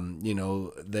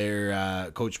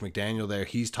 Their Coach McDaniel there,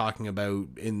 he's talking about,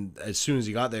 as soon as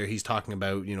he got there, he's talking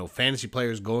about, fantasy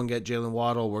players, go and get Jalen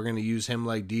Waddle. We're going to use him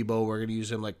like Debo. We're going to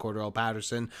use him like Cordell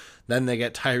Patterson. Then they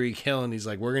get Tyreek Hill, and he's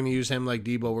like, we're going to use him like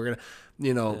Debo. We're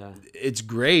going to, It's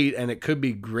great, and it could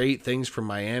be great things for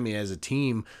Miami as a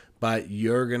team, but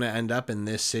you're going to end up in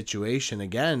this situation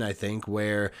again, I think,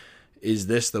 where is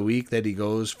this the week that he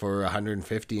goes for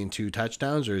 150 and 2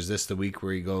 touchdowns, or is this the week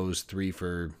where he goes 3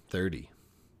 for 30?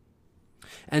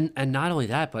 And not only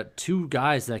that, but 2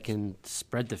 guys that can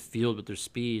spread the field with their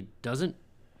speed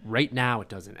right now it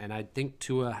doesn't. And I think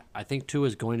Tua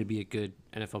is going to be a good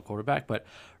NFL quarterback, but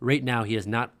right now he has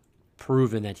not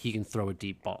proven that he can throw a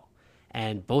deep ball.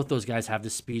 And both those guys have the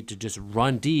speed to just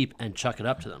run deep and chuck it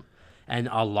up to them. And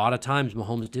a lot of times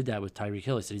Mahomes did that with Tyreek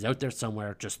Hill. He said he's out there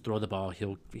somewhere, just throw the ball.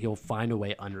 He'll find a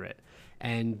way under it.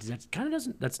 And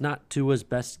that's not Tua's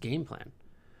best game plan.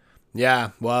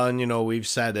 Yeah, well, and we've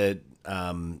said it,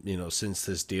 since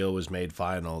this deal was made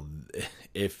final,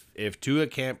 if Tua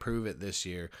can't prove it this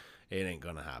year, it ain't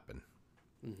gonna happen.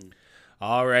 Mm-hmm.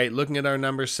 All right, looking at our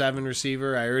number 7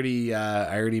 receiver, I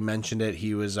already mentioned it.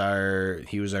 He was our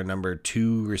number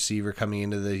 2 receiver coming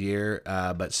into the year,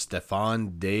 but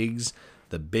Stefon Diggs,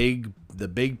 the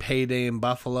big payday in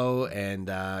Buffalo, and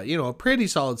a pretty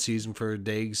solid season for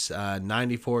Diggs.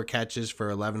 94 catches for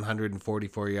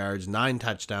 1,144 yards, 9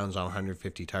 touchdowns on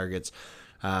 150 targets.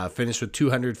 Finished with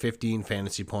 215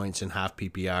 fantasy points in half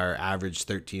PPR, averaged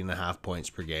 13.5 points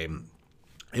per game.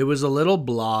 It was a little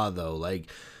blah though, like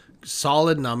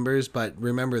solid numbers, but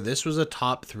remember this was a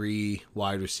top 3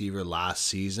 wide receiver last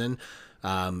season.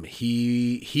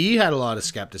 He had a lot of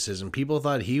skepticism. People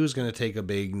thought he was going to take a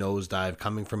big nosedive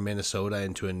coming from Minnesota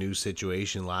into a new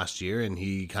situation last year, and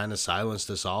he kind of silenced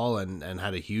us all and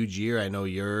had a huge year. I know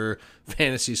your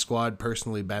fantasy squad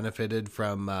personally benefited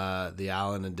from the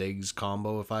Allen and Diggs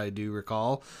combo, if I do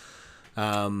recall.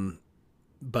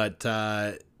 But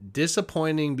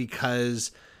disappointing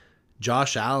because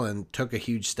Josh Allen took a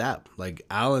huge step. Like,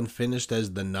 Allen finished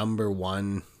as the number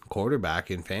 1 quarterback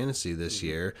in fantasy this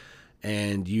year.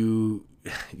 And you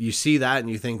see that and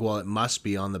you think, well, it must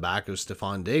be on the back of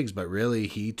Stefon Diggs, but really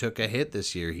he took a hit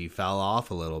this year. He fell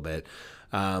off a little bit.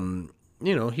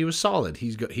 He was solid.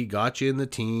 He got you in the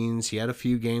teens. He had a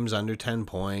few games under 10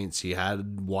 points. He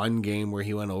had 1 game where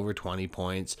he went over 20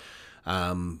 points.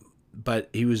 But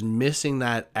he was missing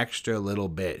that extra little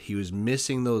bit. He was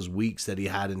missing those weeks that he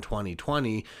had in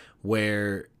 2020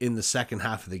 where in the second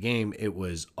half of the game, it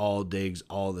was all Diggs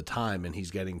all the time, and he's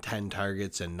getting 10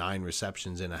 targets and 9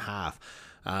 receptions in a half.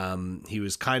 He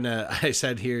was kind of, I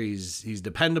said here, he's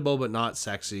dependable but not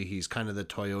sexy. He's kind of the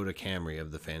Toyota Camry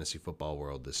of the fantasy football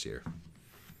world this year.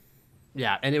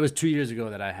 Yeah, and it was 2 years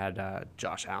ago that I had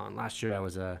Josh Allen. Last year I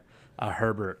was a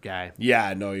Herbert guy.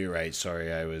 Yeah, no, you're right.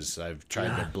 Sorry, I've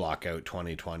tried to block out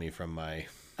 2020 from my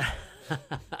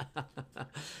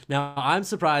Now, I'm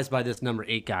surprised by this number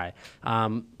 8 guy.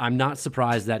 I'm not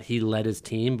surprised that he led his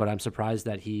team, but I'm surprised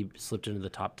that he slipped into the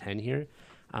top 10 here.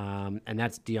 And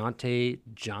that's Deontay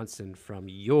Johnson from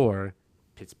your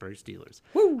Pittsburgh Steelers.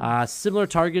 Similar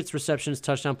targets, receptions,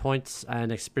 touchdown points,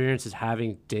 and experience as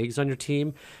having Diggs on your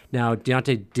team. Now,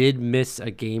 Deontay did miss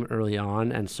a game early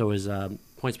on, and so his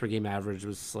points per game average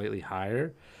was slightly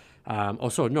higher.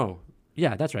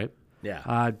 Yeah, that's right.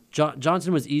 Yeah.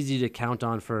 Johnson was easy to count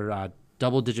on for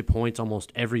double-digit points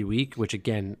almost every week, which,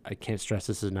 again, I can't stress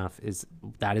this enough,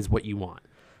 that is what you want.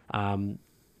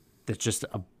 That's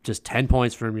just 10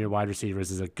 points from your wide receivers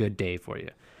is a good day for you.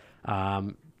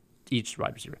 Each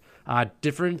wide receiver.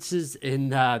 Differences in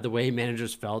the way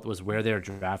managers felt was where they were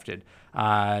drafted.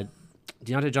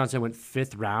 Deontay Johnson went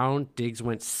 5th round. Diggs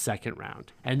went 2nd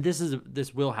round. And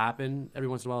this will happen every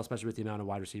once in a while, especially with the amount of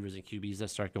wide receivers and QBs that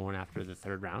start going after the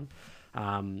 3rd round.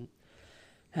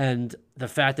 And the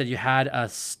fact that you had a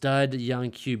stud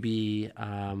young QB,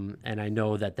 and I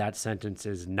know that sentence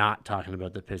is not talking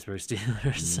about the Pittsburgh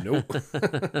Steelers. Nope.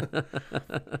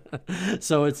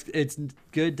 So it's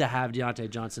good to have Deontay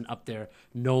Johnson up there,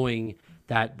 knowing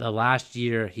that the last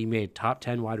year he made top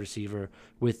 10 wide receiver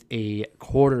with a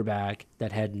quarterback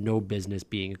that had no business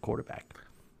being a quarterback.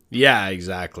 Yeah,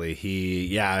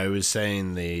 exactly. I was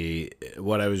saying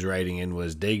what I was writing in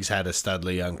was Diggs had a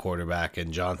studly young quarterback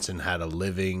and Johnson had a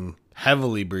living,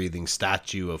 heavily breathing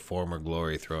statue of former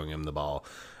glory throwing him the ball.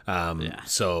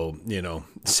 So,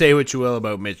 say what you will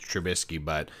about Mitch Trubisky,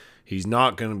 but he's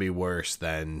not going to be worse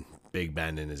than Big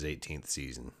Ben in his 18th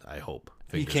season, I hope.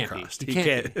 Fingers crossed. He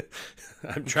can't be.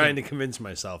 I'm trying to convince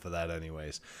myself of that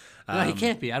anyways. No, he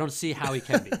can't be. I don't see how he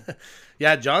can be.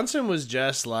 Yeah, Johnson was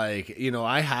just like,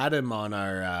 I had him on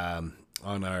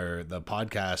the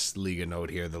podcast Liga note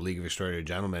here, the League of Extraordinary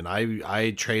Gentlemen.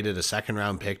 I traded a 2nd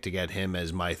round pick to get him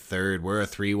as my 3rd. We're a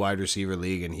 3 wide receiver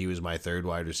league, and he was my 3rd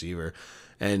wide receiver.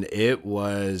 And it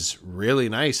was really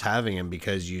nice having him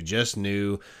because you just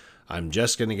knew I'm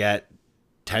just going to get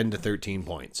 10 to 13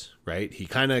 points, right? He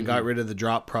kind of got rid of the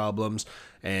drop problems,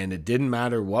 and it didn't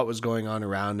matter what was going on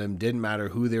around him, didn't matter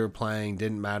who they were playing,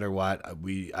 didn't matter what.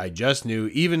 I just knew,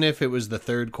 even if it was the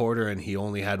 3rd quarter and he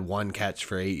only had 1 catch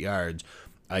for 8 yards,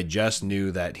 I just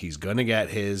knew that he's going to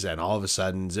get his, and all of a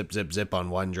sudden, zip, zip, zip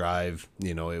on one drive,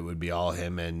 it would be all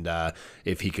him. And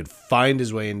if he could find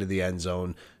his way into the end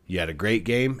zone, you had a great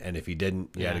game, and if he didn't,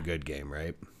 you had a good game,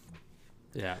 right?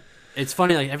 Yeah. It's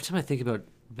funny, like, every time I think about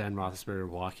Ben Roethlisberger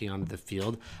walking onto the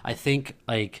field, I think,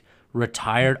 like,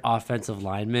 retired offensive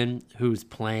lineman who's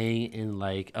playing in,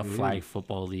 like, a flag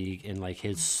football league in, like,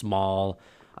 his small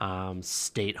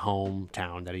state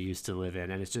hometown that he used to live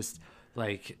in. And it's just,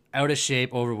 like, out of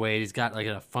shape, overweight. He's got, like,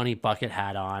 a funny bucket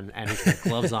hat on, and he's got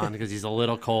gloves on because he's a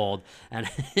little cold. And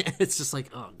it's just like,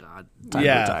 oh, God, time to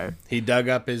retire. He dug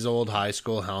up his old high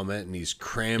school helmet, and he's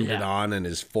crammed it on, and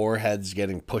his forehead's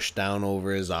getting pushed down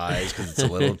over his eyes because it's a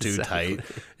little too tight.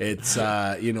 It's,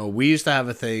 we used to have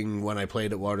a thing when I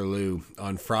played at Waterloo.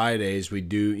 On Fridays, we'd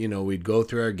go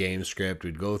through our game script.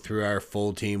 We'd go through our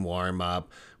full team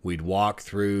warm-up. We'd walk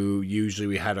through, usually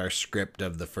we had our script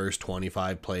of the first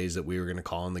 25 plays that we were going to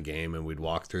call in the game, and we'd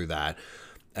walk through that.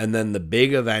 And then the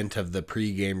big event of the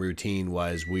pregame routine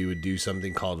was we would do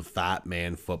something called Fat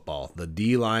Man Football. The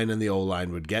D-line and the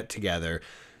O-line would get together,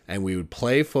 and we would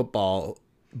play football,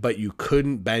 but you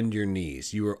couldn't bend your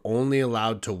knees. You were only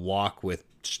allowed to walk with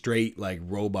straight, like,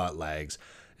 robot legs.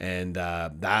 And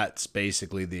that's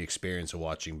basically the experience of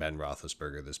watching Ben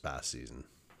Roethlisberger this past season.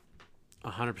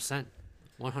 100%.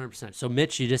 100%. So,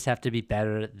 Mitch, you just have to be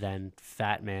better than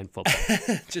Fat Man Football.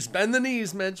 Just bend the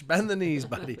knees, Mitch. Bend the knees,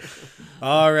 buddy.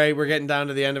 All right, we're getting down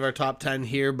to the end of our top 10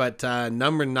 here, but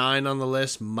number 9 on the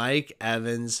list, Mike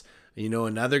Evans.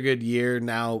 Another good year.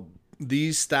 Now,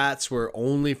 these stats were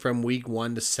only from week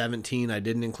 1 to 17. I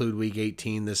didn't include week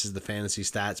 18. This is the fantasy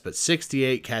stats, but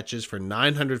 68 catches for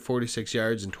 946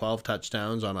 yards and 12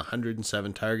 touchdowns on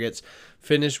 107 targets.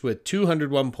 Finished with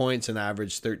 201 points and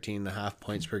averaged 13.5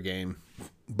 points per game.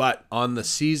 But on the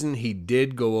season, he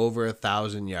did go over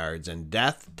 1,000 yards. And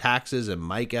death, taxes, and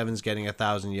Mike Evans getting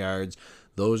 1,000 yards,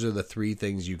 those are the 3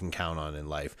 things you can count on in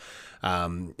life.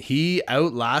 He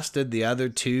outlasted the other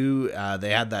 2. They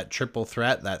had that triple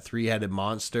threat, that 3-headed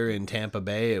monster in Tampa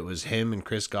Bay. It was him and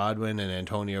Chris Godwin and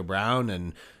Antonio Brown.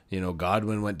 And,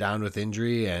 Godwin went down with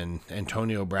injury, and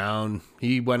Antonio Brown,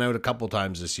 he went out a couple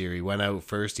times this year. He went out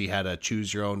first. He had a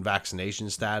choose-your-own vaccination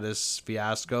status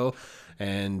fiasco.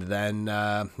 And then,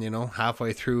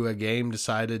 halfway through a game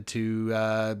decided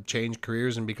to change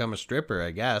careers and become a stripper,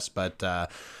 I guess. But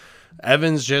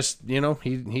Evans just,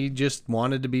 he just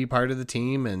wanted to be part of the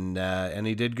team, and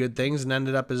he did good things and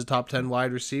ended up as a top 10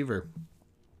 wide receiver.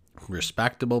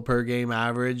 Respectable per game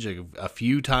average. A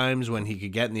few times when he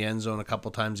could get in the end zone a couple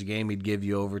times a game, he'd give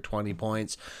you over 20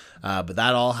 points. But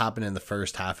that all happened in the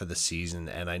first half of the season,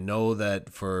 and I know that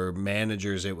for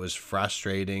managers it was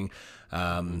frustrating.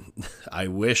 I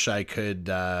wish I could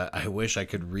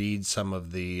read some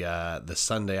of the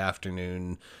Sunday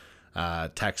afternoon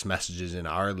text messages in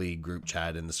our league group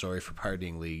chat in the Sorry for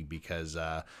Partying League, because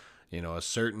a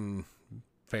certain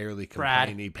fairly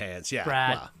complainy pants. Yeah.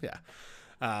 Brad. Well, yeah.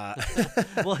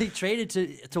 Well, he traded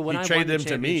to when He I traded won the him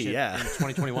to me, championship yeah. in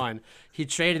 2021. He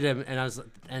traded him, and I was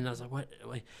like, what?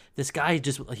 Like, this guy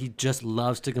just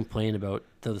loves to complain about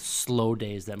the slow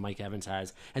days that Mike Evans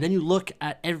has. And then you look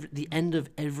at the end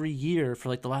of every year for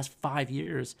like the last 5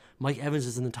 years, Mike Evans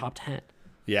is in the top 10.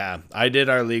 Yeah, I did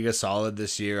our league a solid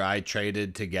this year. I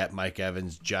traded to get Mike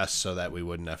Evans just so that we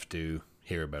wouldn't have to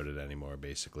hear about it anymore,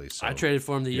 basically. So I traded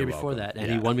for him the year before that, and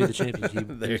he won me the championship.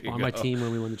 He was on my team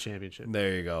when we won the championship.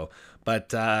 There you go. But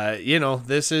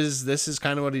this is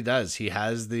kind of what he does. He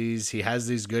has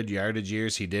these good yardage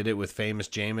years. He did it with famous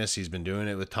Jameis. He's been doing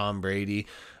it with Tom Brady.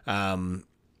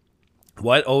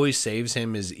 What always saves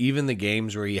him is even the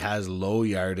games where he has low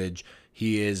yardage.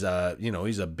 He is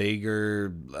he's a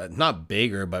bigger, not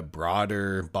bigger, but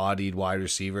broader bodied wide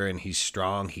receiver, and he's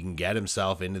strong. He can get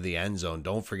himself into the end zone.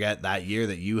 Don't forget that year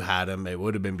that you had him, it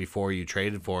would have been before you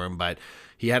traded for him, but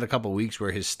he had a couple weeks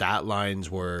where his stat lines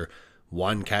were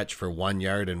 1 catch for 1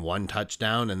 yard and 1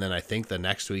 touchdown. And then I think the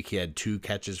next week he had 2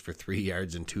 catches for 3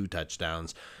 yards and 2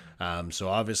 touchdowns. So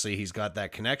obviously he's got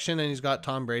that connection, and he's got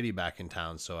Tom Brady back in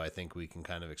town. So I think we can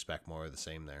kind of expect more of the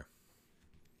same there.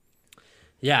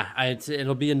 Yeah,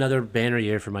 it'll be another banner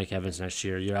year for Mike Evans next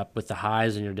year. You're up with the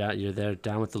highs, and you're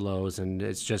down with the lows, and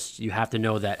it's just, you have to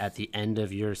know that at the end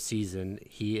of your season,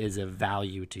 he is a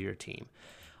value to your team.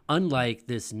 Unlike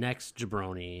this next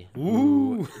jabroni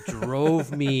who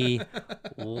drove me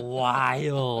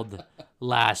wild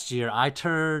last year. I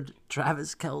turned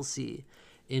Travis Kelce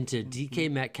into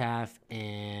DK Metcalf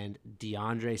and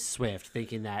DeAndre Swift,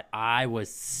 thinking that I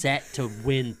was set to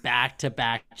win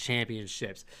back-to-back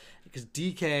championships. Because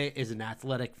DK is an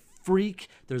athletic freak.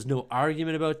 There's no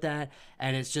argument about that.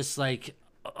 And it's just like,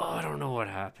 I don't know what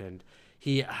happened.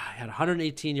 He had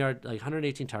 118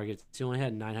 targets. He only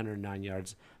had 909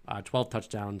 yards, 12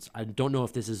 touchdowns. I don't know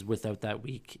if this is without that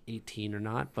week 18 or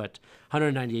not, but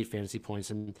 198 fantasy points.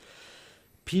 And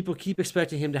people keep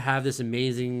expecting him to have this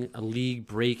amazing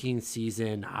league-breaking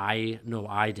season. I know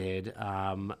I did.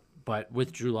 But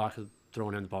with Drew Lock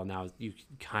throwing in the ball now, you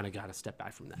kind of got to step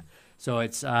back from that. So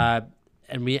it's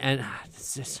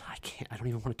it's just, I don't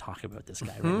even want to talk about this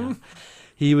guy right now.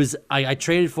 He was I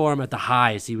traded for him at the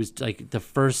highs. He was like the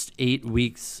first 8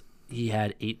 weeks he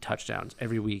had 8 touchdowns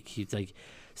every week. He's like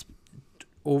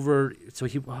over. So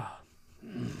he.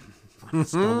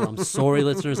 I'm sorry,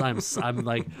 listeners. I'm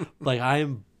like I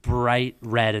am bright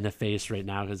red in the face right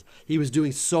now because he was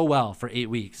doing so well for 8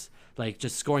 weeks. Like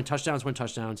just scoring touchdowns, win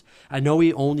touchdowns. I know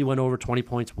he only went over 20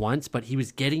 points once, but he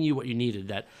was getting you what you needed.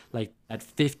 That like at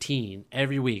 15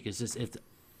 every week is just, if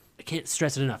I can't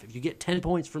stress it enough. If you get 10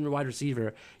 points from the wide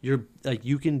receiver, you're like,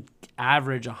 you can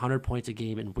average 100 points a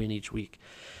game and win each week.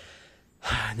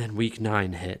 And then week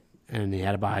 9 hit, and he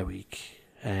had a bye week,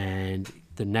 and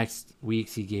the next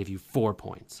weeks he gave you 4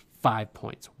 points, 5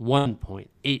 points, 1 point,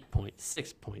 8 points,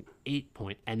 6 point, 8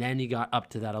 point, and then he got up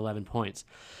to that 11 points.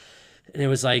 And it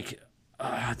was like,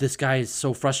 this guy is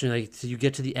so frustrating. Like, so you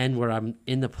get to the end where I'm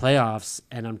in the playoffs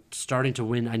and I'm starting to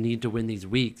win. I need to win these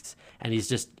weeks. And he's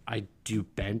just, do you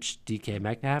bench DK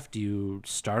Metcalf? Do you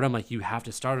start him? Like, you have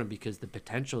to start him because the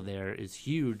potential there is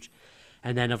huge.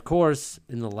 And then, of course,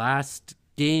 in the last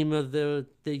game of the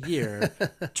year,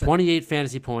 28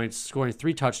 fantasy points, scoring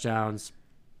 3 touchdowns.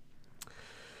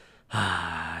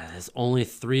 There's only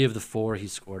 3 of the 4 he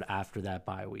scored after that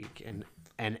bye week.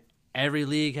 And every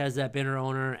league has that bitter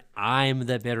owner. I'm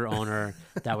the bitter owner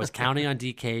that was counting on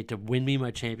DK to win me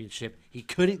my championship. He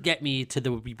couldn't get me to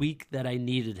the week that I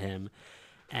needed him.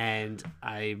 And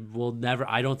I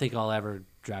don't think I'll ever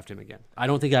draft him again. I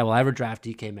don't think I will ever draft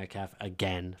DK Metcalf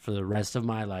again for the rest of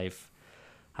my life.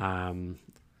 I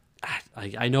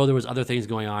know there was other things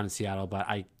going on in Seattle, but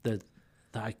I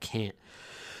can't.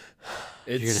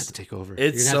 You're gonna have to take over.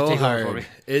 It's so hard.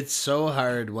 It's so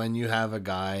hard when you have a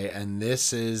guy, and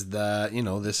this is the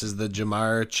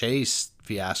Jamar Chase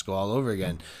fiasco all over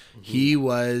again. Mm-hmm. He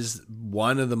was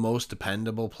one of the most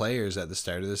dependable players at the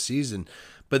start of the season,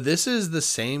 But this is the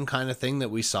same kind of thing that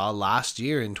we saw last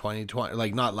year in 2020.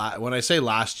 Like, when I say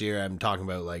last year, I'm talking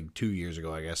about like 2 years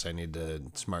ago. I guess I need to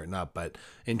smarten up. But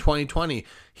in 2020,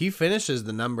 he finishes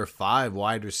the number 5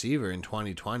 wide receiver in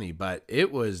 2020. But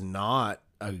it was not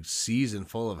a season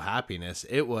full of happiness.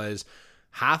 It was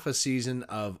half a season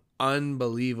of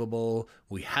unbelievable,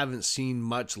 we haven't seen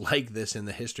much like this in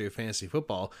the history of fantasy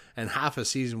football, and half a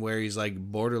season where he's like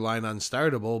borderline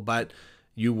unstartable, but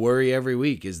you worry every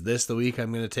week. Is this the week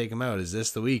I'm going to take him out? Is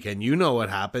this the week? And you know what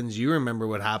happens. You remember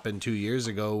what happened 2 years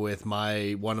ago with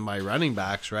one of my running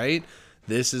backs, right?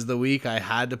 This is the week I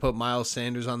had to put Miles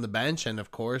Sanders on the bench, and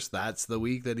of course, that's the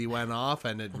week that he went off,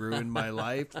 and it ruined my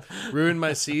life, ruined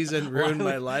my season, ruined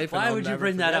my life. Why would you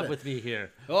bring that up with me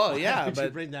here? Oh yeah,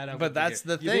 but that's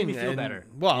the thing. You made me feel better.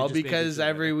 Well, because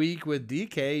every week with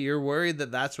DK, you're worried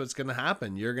that that's what's going to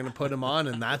happen. You're going to put him on,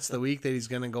 and that's the week that he's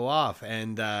going to go off.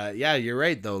 And yeah, you're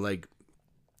right though. Like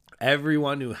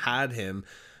everyone who had him,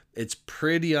 it's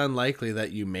pretty unlikely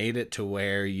that you made it to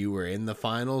where you were in the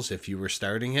finals if you were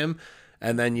starting him.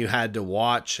 And then you had to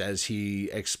watch as he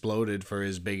exploded for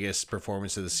his biggest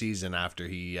performance of the season after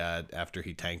he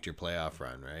tanked your playoff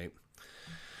run, right?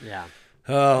 Yeah.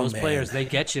 Oh, Those man. players, they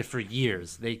get you for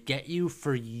years. They get you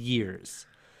for years.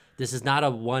 This is not a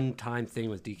one-time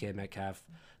thing with DK Metcalf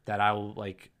that I will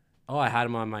like, oh, I had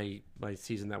him on my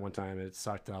season that one time. It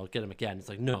sucked. I'll get him again. It's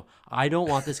like, no, I don't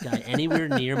want this guy anywhere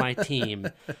near my team.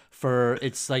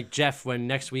 It's like Jeff, when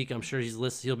next week I'm sure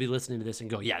he'll be listening to this and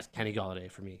go, yes, Kenny Golladay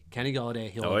for me. Kenny Golladay,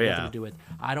 he'll have nothing to do with.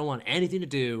 I don't want anything to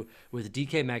do with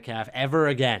DK Metcalf ever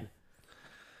again.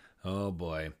 Oh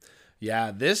boy.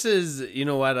 Yeah, this is, you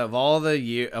know what, of all the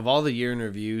year in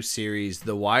review series,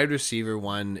 the wide receiver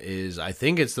one is, I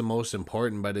think it's the most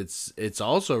important, but it's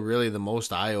also really the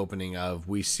most eye-opening of,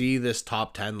 we see this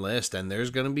top 10 list, and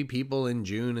there's going to be people in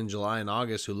June and July and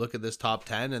August who look at this top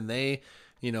 10 and they,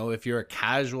 you know, if you're a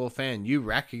casual fan, you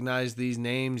recognize these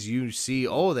names, you see,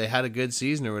 oh, they had a good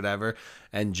season or whatever,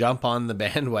 and jump on the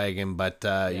bandwagon, but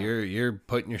you're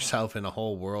putting yourself in a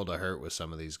whole world of hurt with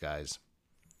some of these guys.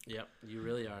 Yep, you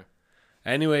really are.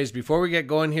 Anyways, before we get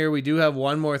going here, we do have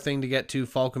one more thing to get to,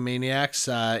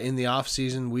 Falcomaniacs. In the off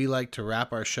season, we like to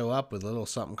wrap our show up with a little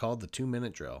something called the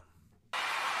 2-minute drill.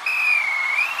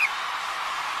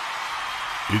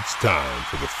 It's time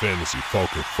for the Fantasy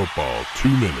Falcon Football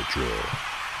 2-minute drill.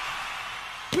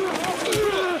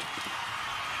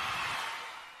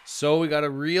 So we got a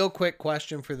real quick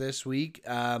question for this week.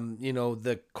 You know,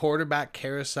 the quarterback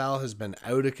carousel has been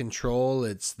out of control.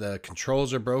 The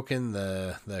controls are broken.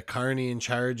 The carney in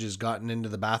charge has gotten into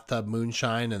the bathtub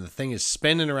moonshine, and the thing is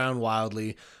spinning around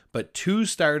wildly. But 2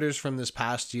 starters from this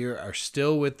past year are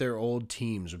still with their old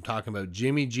teams. I'm talking about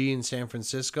Jimmy G in San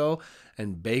Francisco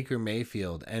and Baker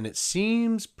Mayfield. And it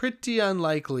seems pretty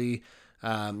unlikely,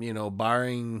 you know,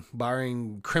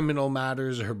 barring criminal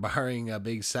matters or barring a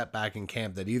big setback in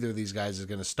camp, that either of these guys is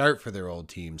going to start for their old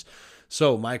teams.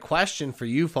 So my question for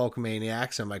you,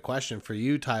 Falcomaniacs, and my question for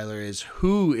you, Tyler, is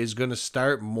who is going to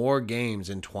start more games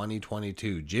in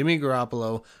 2022, Jimmy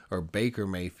Garoppolo or Baker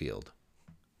Mayfield?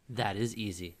 That is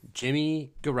easy.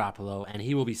 Jimmy Garoppolo, and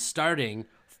he will be starting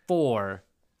for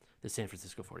the San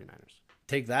Francisco 49ers.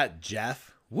 Take that,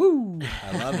 Jeff. Woo!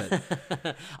 I love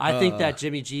it. I think that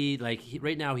Jimmy G,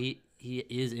 right now he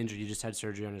is injured. He just had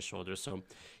surgery on his shoulder. So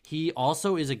he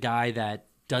also is a guy that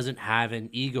doesn't have an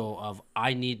ego of,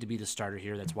 I need to be the starter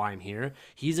here. That's why I'm here.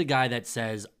 He's a guy that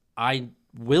says, I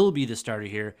will be the starter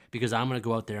here because I'm going to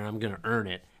go out there and I'm going to earn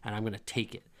it and I'm going to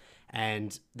take it.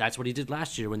 And that's what he did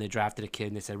last year when they drafted a kid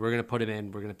and they said, we're going to put him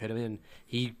in. We're going to put him in.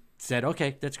 He said,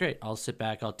 okay, that's great. I'll sit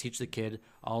back. I'll teach the kid.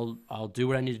 I'll do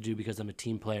what I need to do because I'm a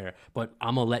team player. But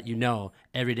I'm going to let you know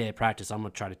every day at practice, I'm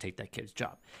going to try to take that kid's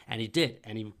job. And he did.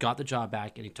 And he got the job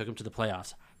back and he took him to the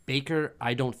playoffs. Baker,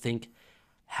 I don't think,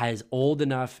 has old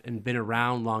enough and been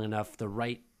around long enough, the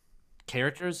right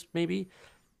characters maybe,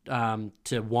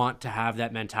 to want to have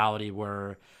that mentality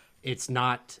where it's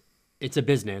a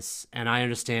business and I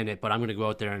understand it, but I'm going to go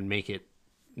out there and make it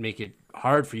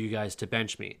hard for you guys to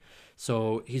bench me.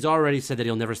 So he's already said that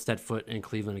he'll never set foot in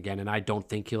Cleveland again, and I don't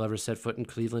think he'll ever set foot in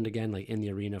Cleveland again, like in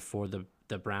the arena for the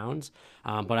Browns.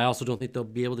 But I also don't think they'll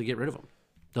be able to get rid of him.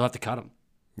 They'll have to cut him.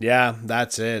 Yeah,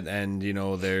 that's it. And, you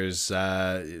know, there's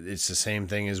it's the same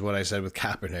thing as what I said with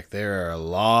Kaepernick. There are a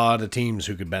lot of teams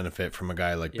who could benefit from a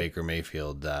guy like Baker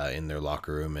Mayfield in their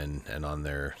locker room and on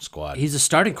their squad. He's a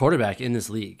starting quarterback in this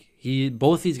league.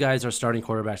 Both these guys are starting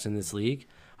quarterbacks in this league.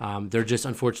 They're just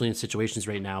unfortunately in situations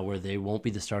right now where they won't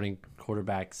be the starting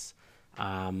quarterbacks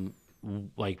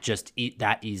just eat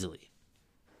that easily.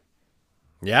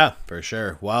 Yeah, for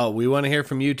sure. Well, we want to hear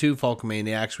from you too,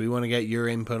 Falcomaniacs. We want to get your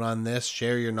input on this,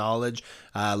 share your knowledge.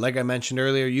 Like I mentioned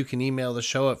earlier, you can email the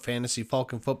show at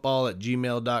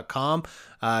fantasyfalconfootball@gmail.com.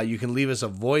 You can leave us a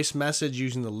voice message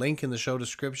using the link in the show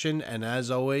description. And as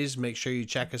always, make sure you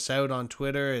check us out on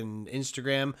Twitter and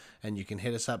Instagram, and you can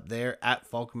hit us up there at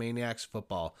Falcomaniacs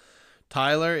Football.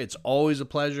 Tyler, it's always a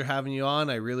pleasure having you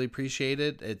on. I really appreciate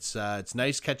it. It's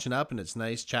nice catching up, and it's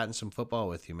nice chatting some football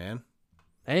with you, man.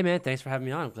 Hey, man, thanks for having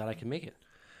me on. I'm glad I can make it.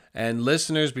 And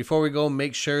listeners, before we go,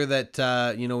 make sure that,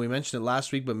 we mentioned it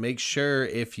last week, but make sure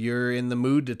if you're in the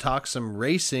mood to talk some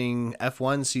racing,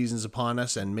 F1 season's upon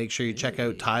us, and make sure you check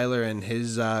out Tyler and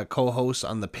his co-hosts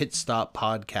on the Pit Stop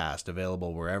podcast,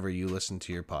 available wherever you listen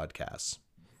to your podcasts.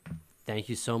 Thank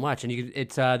you so much. And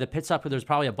it's the Pit Stop, there's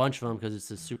probably a bunch of them because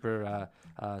it's a super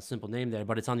simple name there,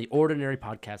 but it's on the Ordinary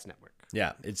Podcast Network.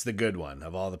 Yeah, it's the good one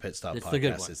of all the Pit Stop It's podcasts. the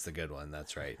good one. It's the good one.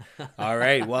 That's right. All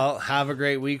right. Well, have a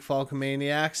great week,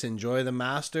 Falcomaniacs. Enjoy the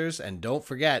Masters, and don't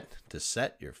forget to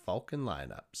set your Falcon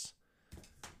lineups.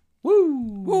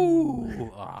 Woo!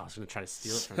 Woo! Oh, I was going to try to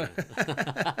steal it from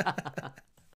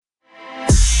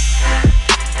you.